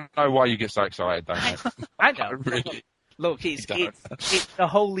don't know why you get so excited, don't you? I know. Really. Look, it's the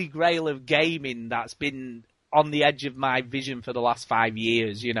holy grail of gaming that's been on the edge of my vision for the last 5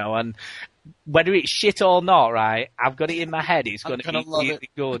 years, and whether it's shit or not, right, I've got it in my head, it's going to be really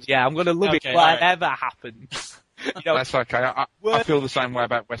good. Yeah, I'm going to love it whatever happens. That's okay. I feel the same way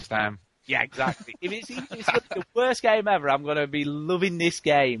about West Ham. Yeah, exactly. If it's the worst game ever, I'm going to be loving this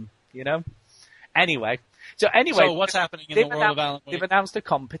game, Anyway, so what's happening in the world of Alan Wake? They've announced a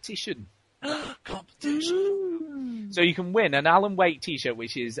competition. Competition. So you can win an Alan Wake t-shirt,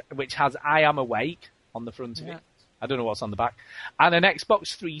 which has "I am awake" on the front of it. I don't know what's on the back, and an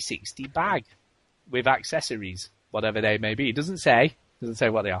Xbox 360 bag with accessories, whatever they may be. It doesn't say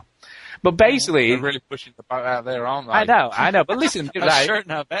what they are, but basically they're really pushing the boat out there, aren't they? I know. But listen, a shirt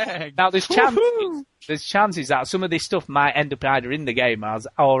and a bag. Now there's chances that some of this stuff might end up either in the game as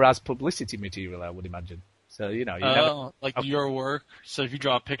publicity material. I would imagine. So your work. So if you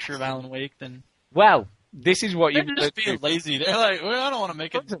draw a picture of Alan Wake, then this is what they're just being lazy. They're like, I don't want to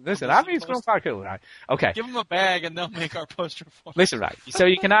make it. Listen, I think it's going quite cool, right? Okay. Give them a bag and they'll make our poster for us. Listen, right. So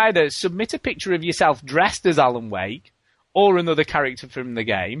you can either submit a picture of yourself dressed as Alan Wake or another character from the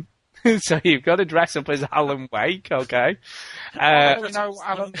game. So you've got to dress up as Alan Wake, okay?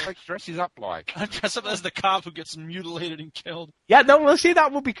 Alan Wake dresses up like. I dress up as the cop who gets mutilated and killed. Yeah, no, well, see,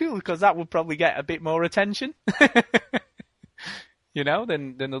 that would be cool because that would probably get a bit more attention,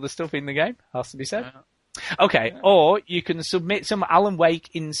 than other stuff in the game, has to be said. Okay, or you can submit some Alan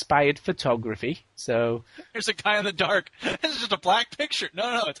Wake-inspired photography. So There's a guy in the dark. It's just a black picture.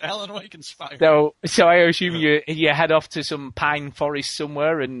 No, it's Alan Wake inspired. So I assume you head off to some pine forest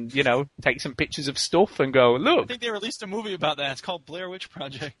somewhere and, take some pictures of stuff and go, I look. think they released a movie about that. It's called Blair Witch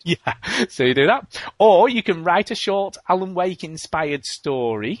Project. Yeah, so you do that. Or you can write a short Alan Wake-inspired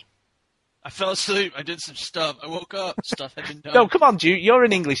story. I fell asleep. I did some stuff. I woke up. Stuff had been done. No, come on, Duke. You're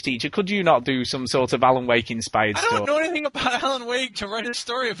an English teacher. Could you not do some sort of Alan Wake-inspired story? I don't know anything about Alan Wake to write a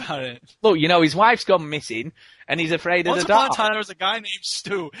story about it. Look, his wife's gone missing, and he's afraid of the dark. Once upon a time, there was a guy named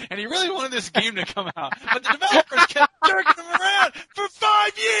Stu, and he really wanted this game to come out. But the developers kept jerking him around for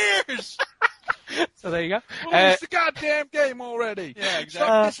 5 years! So there you go. Well, it's the goddamn game already. Yeah, exactly.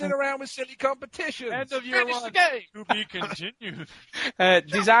 Stop messing around with silly competitions. End of year Finish one. the game. To be continued.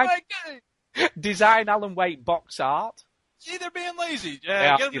 Design Alan Wake box art. See, they're being lazy.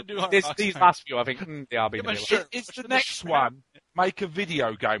 Yeah, get them to do hard box These art. last few, I think, they are being Give 'em a real. shirt. It's the next one. Make a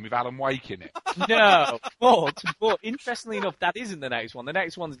video game with Alan Wake in it. No, but interestingly enough, that isn't the next one. The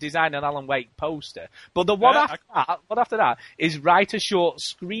next one's design an Alan Wake poster. But the one after that is write a short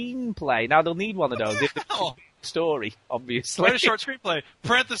screenplay. Now they'll need one of those. If the story, obviously. Write a short screenplay.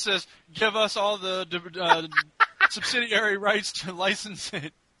 Parenthesis. Give us all the subsidiary rights to license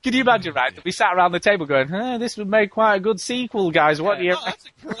it. Can you imagine, right? That we sat around the table going, this would make quite a good sequel, guys. What do you? That's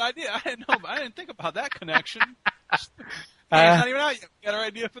a good idea. I didn't know, but I didn't think about that connection. It's not even out yet. We got our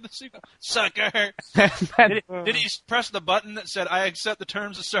idea for the sequel. Sucker! Did he press the button that said, I accept the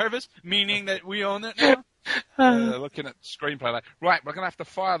terms of service, meaning that we own it now? Looking at the screenplay, like, right, we're going to have to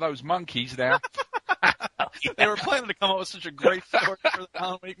fire those monkeys now. They were planning to come up with such a great story for the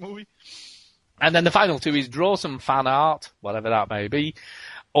Alan Wake movie. And then the final two is draw some fan art, whatever that may be,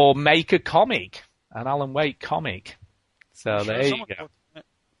 or make a comic, an Alan Wake comic. So there you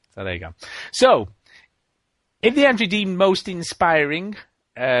go. So, if the entry deemed most inspiring,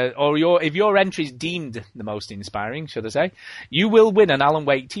 if your entry is deemed the most inspiring, should I say, you will win an Alan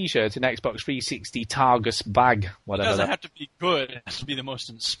Wake T-shirt, an Xbox 360 Targus bag, whatever. It doesn't have to be good. It has to be the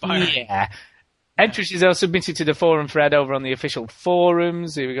most inspiring. Yeah. Entries are submitted to the forum thread over on the official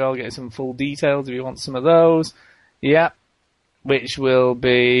forums. Here we go. I'll get some full details if you want some of those. Yeah. Which will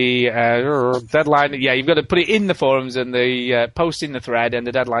be deadline. Yeah, you've got to put it in the forums and the post in the thread, and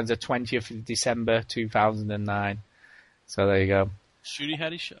the deadline's the 20th of December 2009. So there you go. Shooty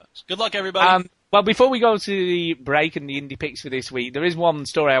hatty shucks. Good luck, everybody. Well, before we go to the break and the indie picks for this week, there is one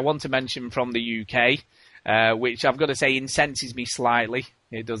story I want to mention from the UK, which I've got to say incenses me slightly.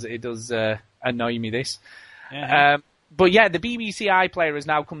 It does annoy me, this. Yeah. But yeah, the BBC iPlayer has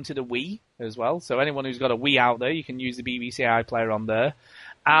now come to the Wii as well. So anyone who's got a Wii out there, you can use the BBC iPlayer on there.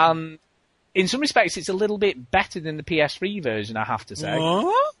 And in some respects, it's a little bit better than the PS3 version, I have to say.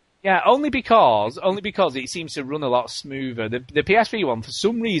 What? Yeah, only because it seems to run a lot smoother. The PS3 one, for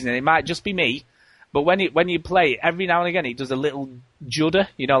some reason, it might just be me, but when you play it, every now and again, it does a little judder,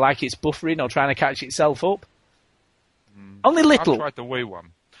 like it's buffering or trying to catch itself up. Only little. I've tried the Wii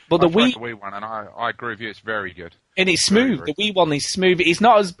one. But the Wii one, and I agree with you. It's very good. And it's smooth. Very, very the Wii one is smooth. It's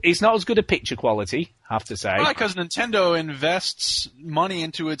not as good a picture quality, I have to say. Why? Because Nintendo invests money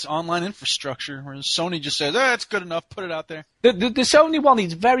into its online infrastructure, whereas Sony just says, "It's good enough. Put it out there." The Sony one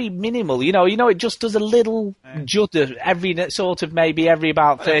is very minimal. It just does a little judder every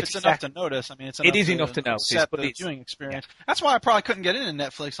about 30 it's enough to notice. I mean, it is enough to notice. Set but the viewing experience. Yeah. That's why I probably couldn't get into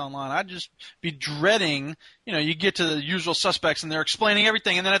Netflix online. I'd just be dreading. You get to the usual suspects and they're explaining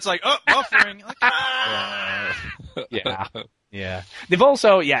everything, and then it's like, buffering. Like, Yeah. They've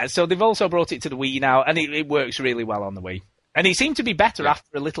also brought it to the Wii now, and it works really well on the Wii. And it seemed to be better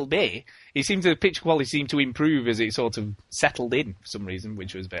after a little bit. The picture quality seemed to improve as it sort of settled in for some reason,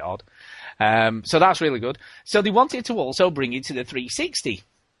 which was a bit odd. So that's really good. So they wanted to also bring it to the 360,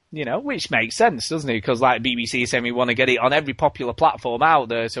 which makes sense, doesn't it? Because like BBC is saying, we want to get it on every popular platform out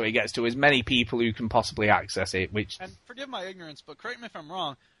there so it gets to as many people who can possibly access it. And forgive my ignorance, but correct me if I'm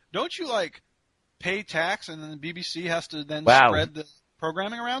wrong, don't you pay tax and then the BBC has to then spread the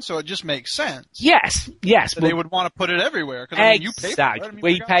programming around, so it just makes sense. Yes. So they would want to put it everywhere because you pay for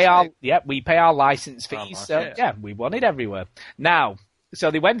it. We pay our license fees. We want it everywhere. Now, so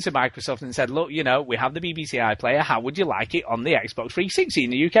they went to Microsoft and said, look, we have the BBC iPlayer. How would you like it on the Xbox 360 in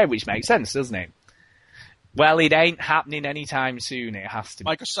the UK? Which makes sense, doesn't it? Well, it ain't happening anytime soon. It has to be.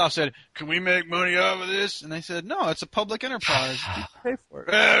 Microsoft said, "Can we make money off of this?" And they said, "No, it's a public enterprise. You pay for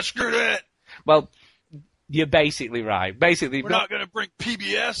it." Screw that. Well, you're basically right. Basically, we're not going to bring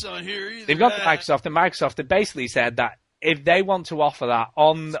PBS on here either. They've got Microsoft, and Microsoft have basically said that if they want to offer that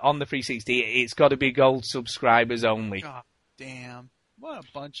on the 360, it's got to be gold subscribers only. God damn. What a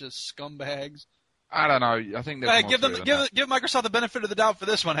bunch of scumbags. I don't know. I think there's more give to them it than that. give Microsoft the benefit of the doubt for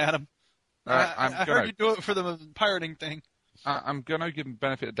this one, Adam. I heard you do it for the pirating thing. I'm going to give them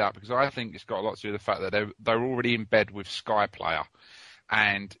benefit of the doubt because I think it's got a lot to do with the fact that they're already in bed with Sky Player.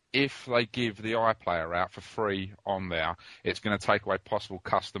 And if they give the iPlayer out for free on there, it's going to take away possible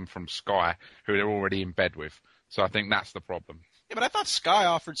custom from Sky, who they're already in bed with. So I think that's the problem. Yeah, but I thought Sky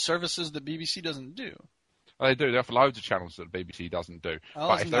offered services that BBC doesn't do. Well, they do. They offer loads of channels that the BBC doesn't do. Oh,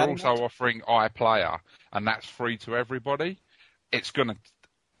 but if they're also offering iPlayer and that's free to everybody, it's going to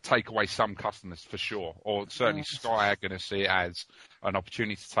take away some customers for sure. Or certainly Sky are going to see it as an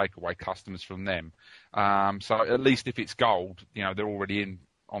opportunity to take away customers from them. So at least if it's gold, they're already in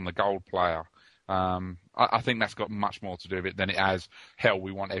on the gold player. I think that's got much more to do with it than it has, hell,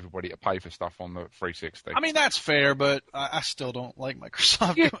 we want everybody to pay for stuff on the 360. I mean, that's fair, but I still don't like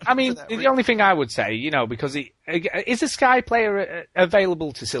Microsoft. Yeah, I mean, the only thing I would say, because is the Sky Player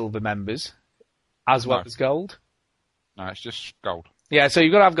available to silver members as well as gold? No, it's just gold. Yeah, so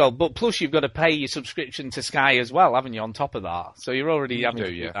you've got to have gold, but plus you've got to pay your subscription to Sky as well, haven't you, on top of that? So you're already having to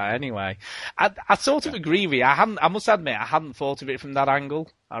do that anyway. I sort of agree with you. I must admit, I hadn't thought of it from that angle.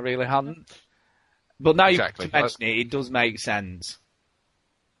 I really hadn't. But now you mention it, it does make sense.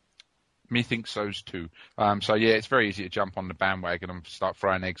 Me thinks so too. So yeah, it's very easy to jump on the bandwagon and start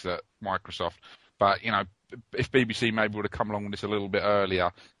throwing eggs at Microsoft. But, if BBC maybe would have come along with this a little bit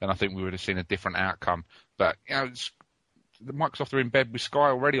earlier, then I think we would have seen a different outcome. But, the Microsoft are in bed with Sky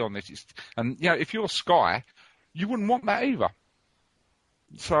already on this. If you're Sky, you wouldn't want that either.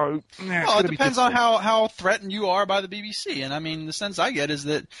 So, it depends on how threatened you are by the BBC. And I mean, the sense I get is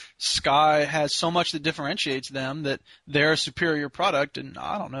that Sky has so much that differentiates them that they're a superior product. And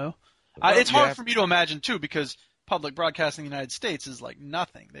I don't know. It's hard for me to imagine too, because public broadcasting in the United States is like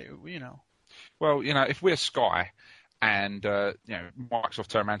nothing. Well, if we're Sky and Microsoft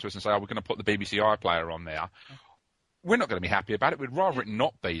turn around to us and say, "Oh, we're going to put the BBC iPlayer on there," we're not going to be happy about it. We'd rather it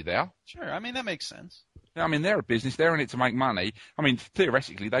not be there. Sure, I mean, that makes sense. I mean, they're a business. They're in it to make money. I mean,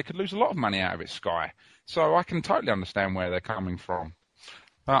 theoretically, they could lose a lot of money out of it, Sky. So I can totally understand where they're coming from.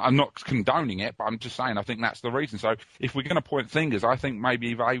 I'm not condoning it, but I'm just saying I think that's the reason. So if we're going to point fingers, I think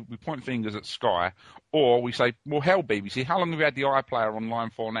maybe we point fingers at Sky, or we say, well, hell, BBC, how long have you had the iPlayer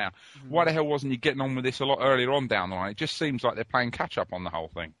online for now? Why the hell wasn't you getting on with this a lot earlier on down the line? It just seems like they're playing catch-up on the whole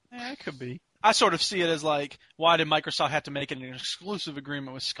thing. Yeah, it could be. I sort of see it as like, why did Microsoft have to make an exclusive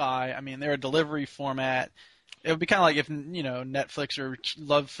agreement with Sky? I mean, they're a delivery format. It would be kind of like if, Netflix or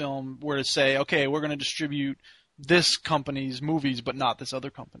Love Film were to say, okay, we're going to distribute this company's movies, but not this other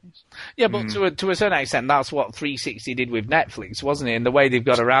company's. Yeah, but to a certain extent, that's what 360 did with Netflix, wasn't it? And the way they've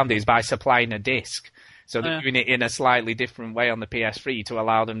got around it is by supplying a disc. So they're doing it in a slightly different way on the PS3 to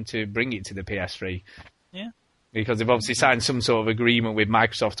allow them to bring it to the PS3. Yeah. Because they've obviously signed some sort of agreement with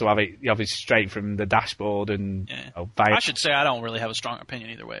Microsoft to have it obviously straight from the dashboard and. Yeah. I should say I don't really have a strong opinion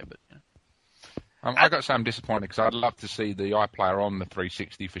either way, but. I got to say I'm disappointed because I'd love to see the iPlayer on the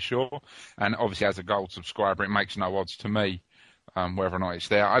 360 for sure, and obviously as a gold subscriber, it makes no odds to me whether or not it's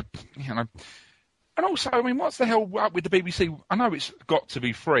there. And also, I mean, what's the hell up with the BBC? I know it's got to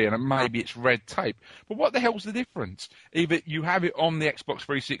be free, and maybe it's red tape, but what the hell's the difference? Either you have it on the Xbox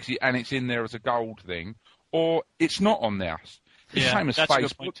 360 and it's in there as a gold thing, or it's not on there. It's the same as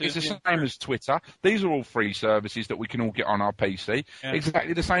Facebook. It's the same as Twitter. These are all free services that we can all get on our PC. Yeah.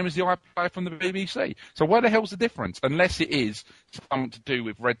 Exactly the same as the iPlayer from the BBC. So where the hell's the difference? Unless it is something to do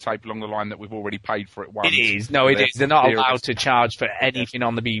with red tape along the line that we've already paid for it once. It is. No, it is. They're not allowed to charge for anything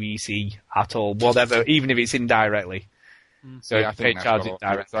on the BBC at all, whatever, even if it's indirectly. So if they charge it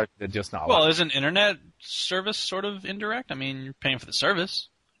directly, they're just not allowed. Well, isn't internet service sort of indirect? I mean, you're paying for the service.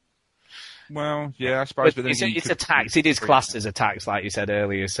 Well, yeah, I suppose. But it's a tax. It is classed as a tax, like you said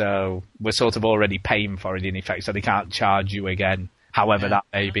earlier. So we're sort of already paying for it in effect. So they can't charge you again, however that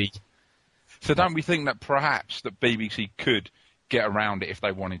may be. So don't we think that perhaps that BBC could get around it if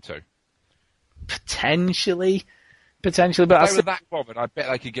they wanted to? Potentially, but if they were that bothered, I bet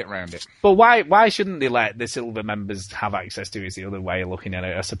they could get around it. But why shouldn't they let the silver members have access to it? Is the other way of looking at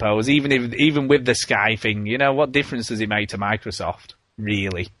it, I suppose. Even with the Sky thing, what difference does it make to Microsoft,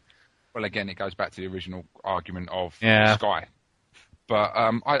 really? Well, again, it goes back to the original argument of Sky. But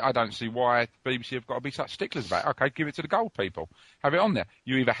I don't see why BBC have got to be such sticklers about it. Okay, give it to the gold people. Have it on there.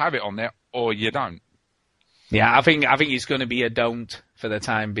 You either have it on there or you don't. Yeah, I think it's going to be a don't for the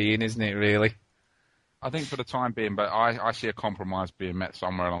time being, isn't it, really? I think for the time being, but I see a compromise being met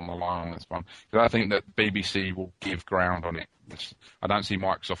somewhere along the line on this one. Because I think that BBC will give ground on it. I don't see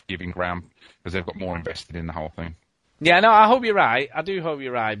Microsoft giving ground because they've got more invested in the whole thing. Yeah, no, I hope you're right. I do hope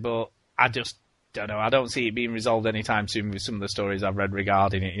you're right, but don't know. I don't see it being resolved anytime soon with some of the stories I've read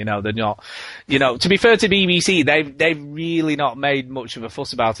regarding it. They're not, to be fair to BBC, they've really not made much of a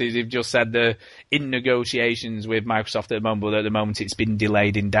fuss about it. They've just said they're in negotiations with Microsoft at the moment, but at the moment it's been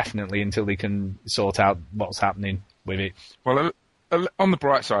delayed indefinitely until they can sort out what's happening with it. Well, on the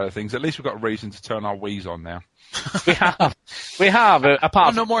bright side of things, at least we've got a reason to turn our Wii's on now. We have.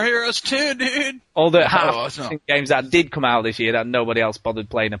 Apart No More Heroes 2, dude. all the games that did come out this year that nobody else bothered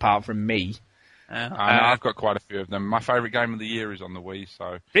playing apart from me. I've got quite a few of them. My favourite game of the year is on the Wii.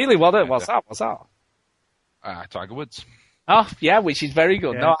 So really, what's that? Tiger Woods. Oh yeah, which is very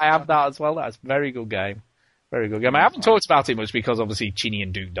good. Yeah. No, I have that as well. That's a very good game. Very good game. I haven't talked about it much because obviously Chinny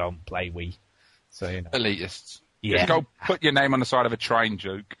and Duke don't play Wii. So Elitists. Yeah. Just go put your name on the side of a train,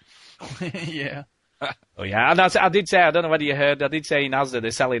 Duke. Yeah. Oh yeah, and I did say, I don't know whether you heard, I did say in Asda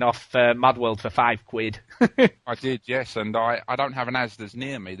they're selling off Mad World for £5. I did, yes, and I don't have an Asda's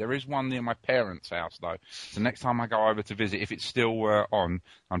near me. There is one near my parents' house, though. So next time I go over to visit, if it's still on,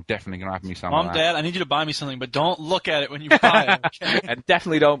 I'm definitely going to have me some of Mom, that. Dad, I need you to buy me something, but don't look at it when you buy it, okay? And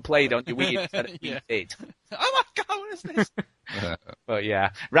definitely don't play it on your Wii instead of Yeah. it. Oh my God, what is this? But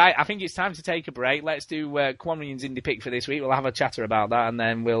yeah. Right, I think it's time to take a break. Let's do Quanrian's Indie Pick for this week. We'll have a chatter about that, and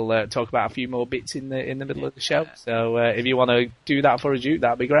then we'll talk about a few more bits in the middle of the show. So if you want to do that for us, Duke,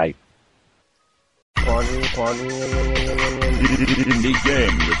 that'd be great. Quanrian. Indie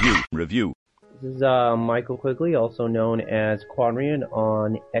Game Review. This is Michael Quigley, also known as Quanrian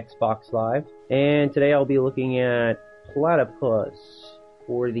on Xbox Live. And today I'll be looking at Platypus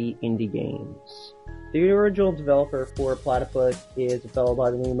for the indie games. The original developer for Platypus is a fellow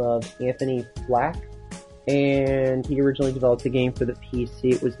by the name of Anthony Flack, and he originally developed the game for the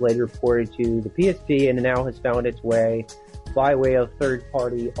PC. It was later ported to the PSP and now has found its way by way of third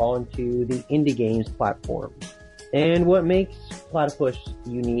party onto the indie games platform. And what makes Platypus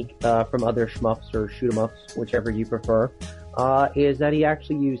unique from other shmups or shoot-em-ups, whichever you prefer, is that he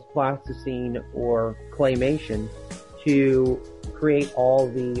actually used plasticine or claymation to create all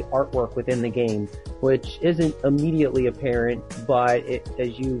the artwork within the game, which isn't immediately apparent, but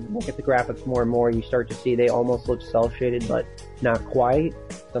as you look at the graphics more and more, you start to see they almost look cel-shaded, but not quite.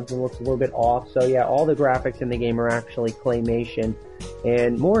 Something looks a little bit off. So yeah, all the graphics in the game are actually claymation.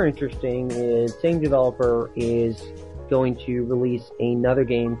 And more interesting is, same developer is going to release another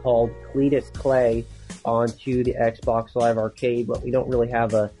game called Cletus Clay onto the Xbox Live Arcade, but we don't really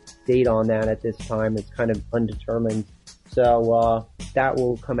have a date on that at this time. It's kind of undetermined. So that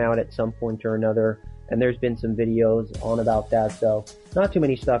will come out at some point or another, and there's been some videos on about that, so not too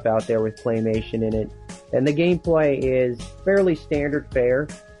many stuff out there with claymation in it. And the gameplay is fairly standard fare.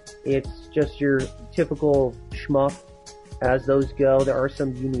 It's just your typical shmup as those go. There are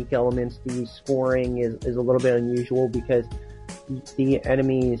some unique elements. The scoring is a little bit unusual because the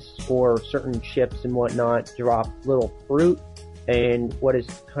enemies or certain ships and whatnot drop little fruit. And what is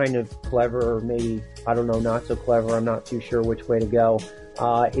kind of clever, or maybe, I don't know, not so clever, I'm not too sure which way to go,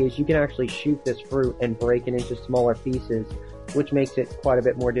 is you can actually shoot this fruit and break it into smaller pieces, which makes it quite a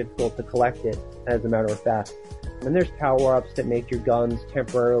bit more difficult to collect it, as a matter of fact. And there's power-ups that make your guns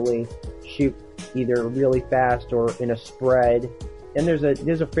temporarily shoot either really fast or in a spread. And there's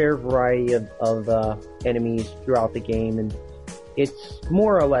a fair variety of enemies throughout the game, and it's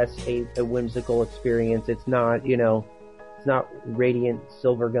more or less a whimsical experience. It's not, it's not Radiant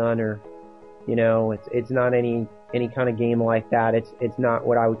Silvergun, or, it's not any kind of game like that. It's not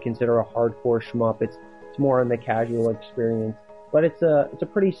what I would consider a hardcore shmup. It's more in the casual experience. But it's a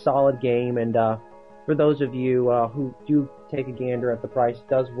pretty solid game, and for those of you who do take a gander at the price, it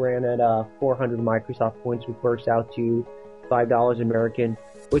does run at 400 Microsoft points, which works out to $5 American,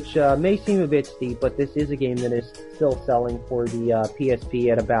 which may seem a bit steep, but this is a game that is still selling for the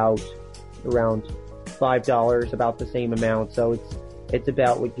PSP at around $5, about the same amount, so it's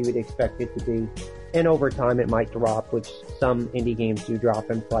about what you would expect it to be. And over time it might drop, which some indie games do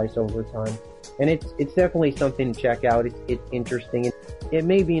drop in price over time. And it's definitely something to check out. It's interesting. It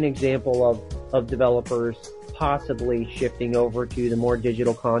may be an example of developers possibly shifting over to the more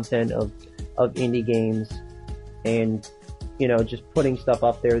digital content of indie games, and just putting stuff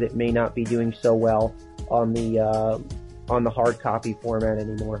up there that may not be doing so well on the hard copy format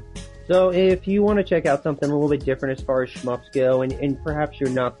anymore. So if you want to check out something a little bit different as far as shmups go, and perhaps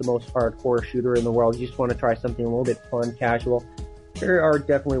you're not the most hardcore shooter in the world, you just want to try something a little bit fun, casual, there are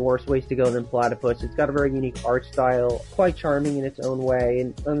definitely worse ways to go than Platypus. It's got a very unique art style, quite charming in its own way,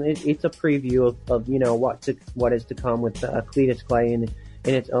 and it's a preview of what is to come with Cletus Clay in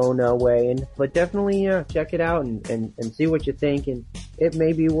its own way. But definitely check it out and see what you think. And it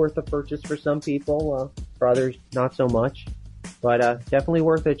may be worth a purchase for some people, for others not so much. But definitely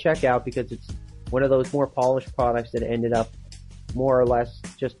worth a check out because one of those more polished products that ended up more or less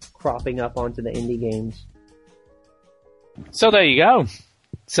just cropping up onto the indie games. So there you go.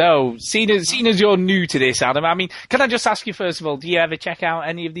 So, seeing as you're new to this, Adam, I mean, can I just ask you first of all, do you ever check out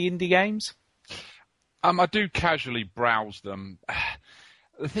any of the indie games? I do casually browse them.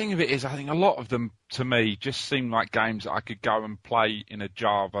 The thing of it is, I think a lot of them, to me, just seem like games that I could go and play in a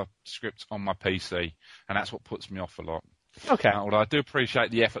Java script on my PC, and that's what puts me off a lot. Okay. Although I do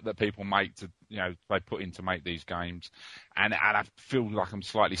appreciate the effort that people make they put in to make these games, and I feel like I'm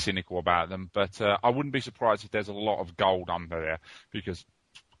slightly cynical about them, but I wouldn't be surprised if there's a lot of gold under there, because,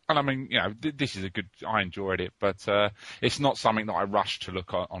 and I mean, this is I enjoyed it, but it's not something that I rush to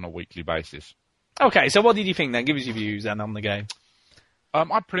look at on a weekly basis. Okay, so what did you think then? Give us your views then on the game.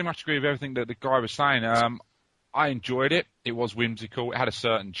 I pretty much agree with everything that the guy was saying. I enjoyed it. It was whimsical. It had a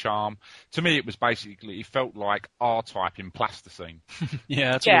certain charm. To me, it felt like R-Type in plasticine.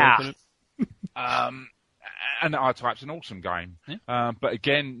 Yeah, that's what I put it. And R-Type's an awesome game. Yeah. But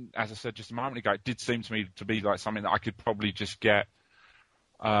again, as I said just a moment ago, it did seem to me to be like something that I could probably just get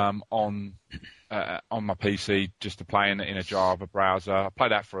on my PC just to play in a Java browser. I play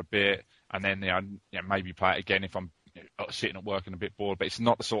that for a bit, and then maybe play it again if I'm sitting at work and a bit bored, but it's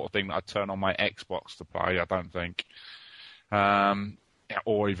not the sort of thing that I'd turn on my Xbox to play, I don't think.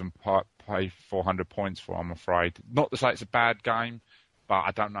 Or even pay 400 points for, I'm afraid. Not to say it's a bad game, but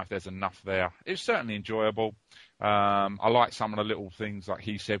I don't know if there's enough there. It's certainly enjoyable. I like some of the little things, like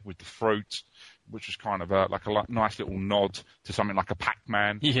he said, with the fruit, which was kind of like a nice little nod to something like a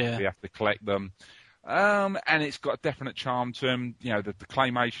Pac-Man. Yeah. You have to collect them. And it's got a definite charm to him. The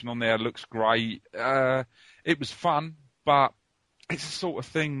claymation on there looks great. It was fun, but it's the sort of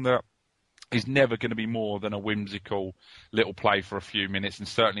thing that is never going to be more than a whimsical little play for a few minutes, and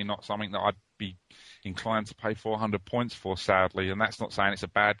certainly not something that I'd be inclined to pay 400 points for, sadly. And that's not saying it's a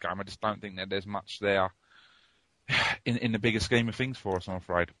bad game. I just don't think that there's much there in the bigger scheme of things for us, I'm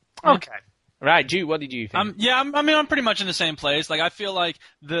afraid. Okay. Right, Jude, what did you think? I'm pretty much in the same place. Like, I feel like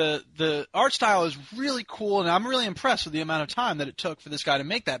the art style is really cool, and I'm really impressed with the amount of time that it took for this guy to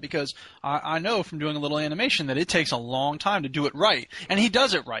make that, because I know from doing a little animation that it takes a long time to do it right. And he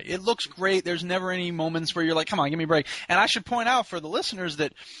does it right. It looks great. There's never any moments where you're like, come on, give me a break. And I should point out for the listeners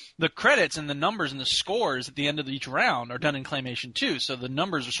that the credits and the numbers and the scores at the end of each round are done in claymation too. So the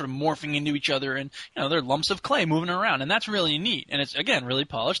numbers are sort of morphing into each other, and they're lumps of clay moving around, and that's really neat. And it's, again, really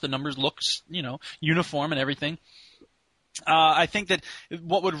polished. The numbers look uniform and everything. I think that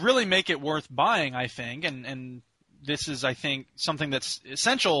what would really make it worth buying, I think, and this is, I think, something that's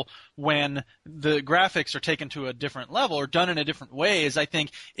essential when the graphics are taken to a different level or done in a different way, is I think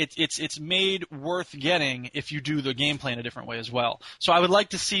it's made worth getting if you do the gameplay in a different way as well. So I would like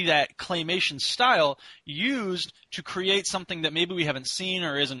to see that claymation style used to create something that maybe we haven't seen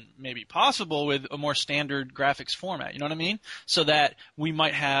or isn't maybe possible with a more standard graphics format. You know what I mean? So that we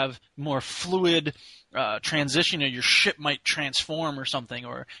might have more fluid transition, your ship might transform or something,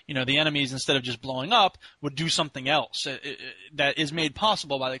 or the enemies, instead of just blowing up, would do something else that is made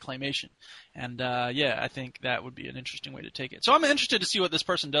possible by the claymation. And I think that would be an interesting way to take it. So I'm interested to see what this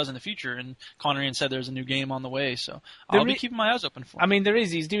person does in the future. And Quanrian said there's a new game on the way, so I'll be keeping my eyes open for it. I mean,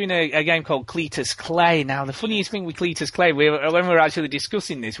 he's doing a game called Cletus Clay. Now, the funniest thing with Cletus Clay, when we were actually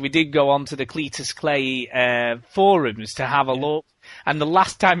discussing this, we did go on to the Cletus Clay forums to have a look. And the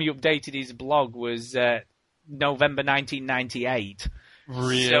last time he updated his blog was November 1998.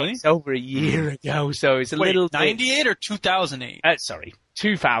 Really? So it's over a year ago. So it's a little 98 or 2008? Sorry,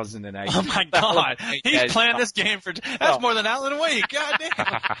 2008. Oh my God! He's playing this game for that's more than Alan Wake. God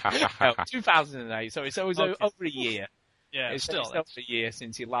damn. No, 2008. So it's over a year. Yeah, it's still over a year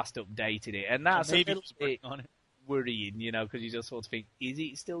since he last updated it, and that's a little bit worrying, because you just sort of think, is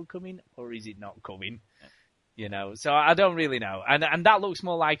it still coming or is it not coming? So I don't really know. And that looks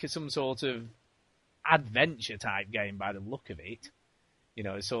more like some sort of adventure type game by the look of it.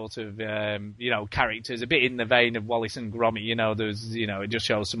 Sort of, characters, a bit in the vein of Wallace and Gromit. There's, it just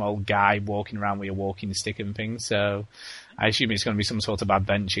shows some old guy walking around with a walking stick and things. So I assume it's going to be some sort of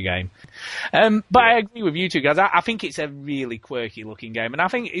adventure game. But I agree with you two guys. I think it's a really quirky looking game, and I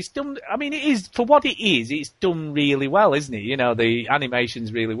think it's done. I mean, it is, for what it is, it's done really well, isn't it? The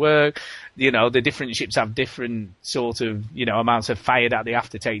animations really work. The different ships have different sort of, amounts of fire that they have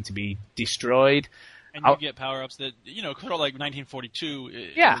to take to be destroyed. And you get power-ups that, sort of like 1942,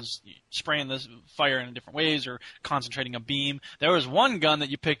 it was spraying this fire in different ways or concentrating a beam. There was one gun that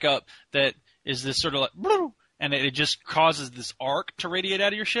you pick up that is this sort of like, and it just causes this arc to radiate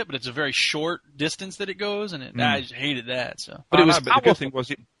out of your ship, but it's a very short distance that it goes, and I just hated that. So, but the good thing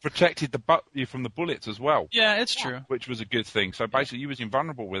was it protected you from the bullets as well. Yeah, it's true. Which was a good thing. So basically, you was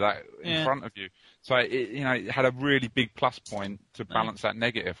invulnerable with that in front of you. So it had a really big plus point to balance that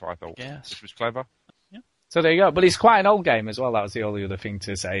negative, I thought, which was clever. So there you go. But it's quite an old game as well. That was the only other thing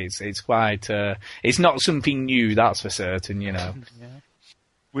to say. It's quite. It's not something new, that's for certain.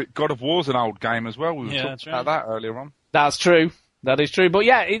 God of War's an old game as well. We were talking about that earlier on. That's true. That is true. But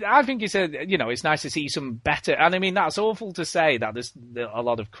yeah, I think it's it's nice to see some better. And I mean, that's awful to say that there's a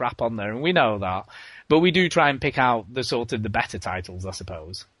lot of crap on there, and we know that. But we do try and pick out the sort of the better titles, I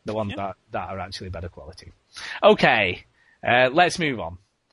suppose, the ones that are actually better quality. Okay, let's move on.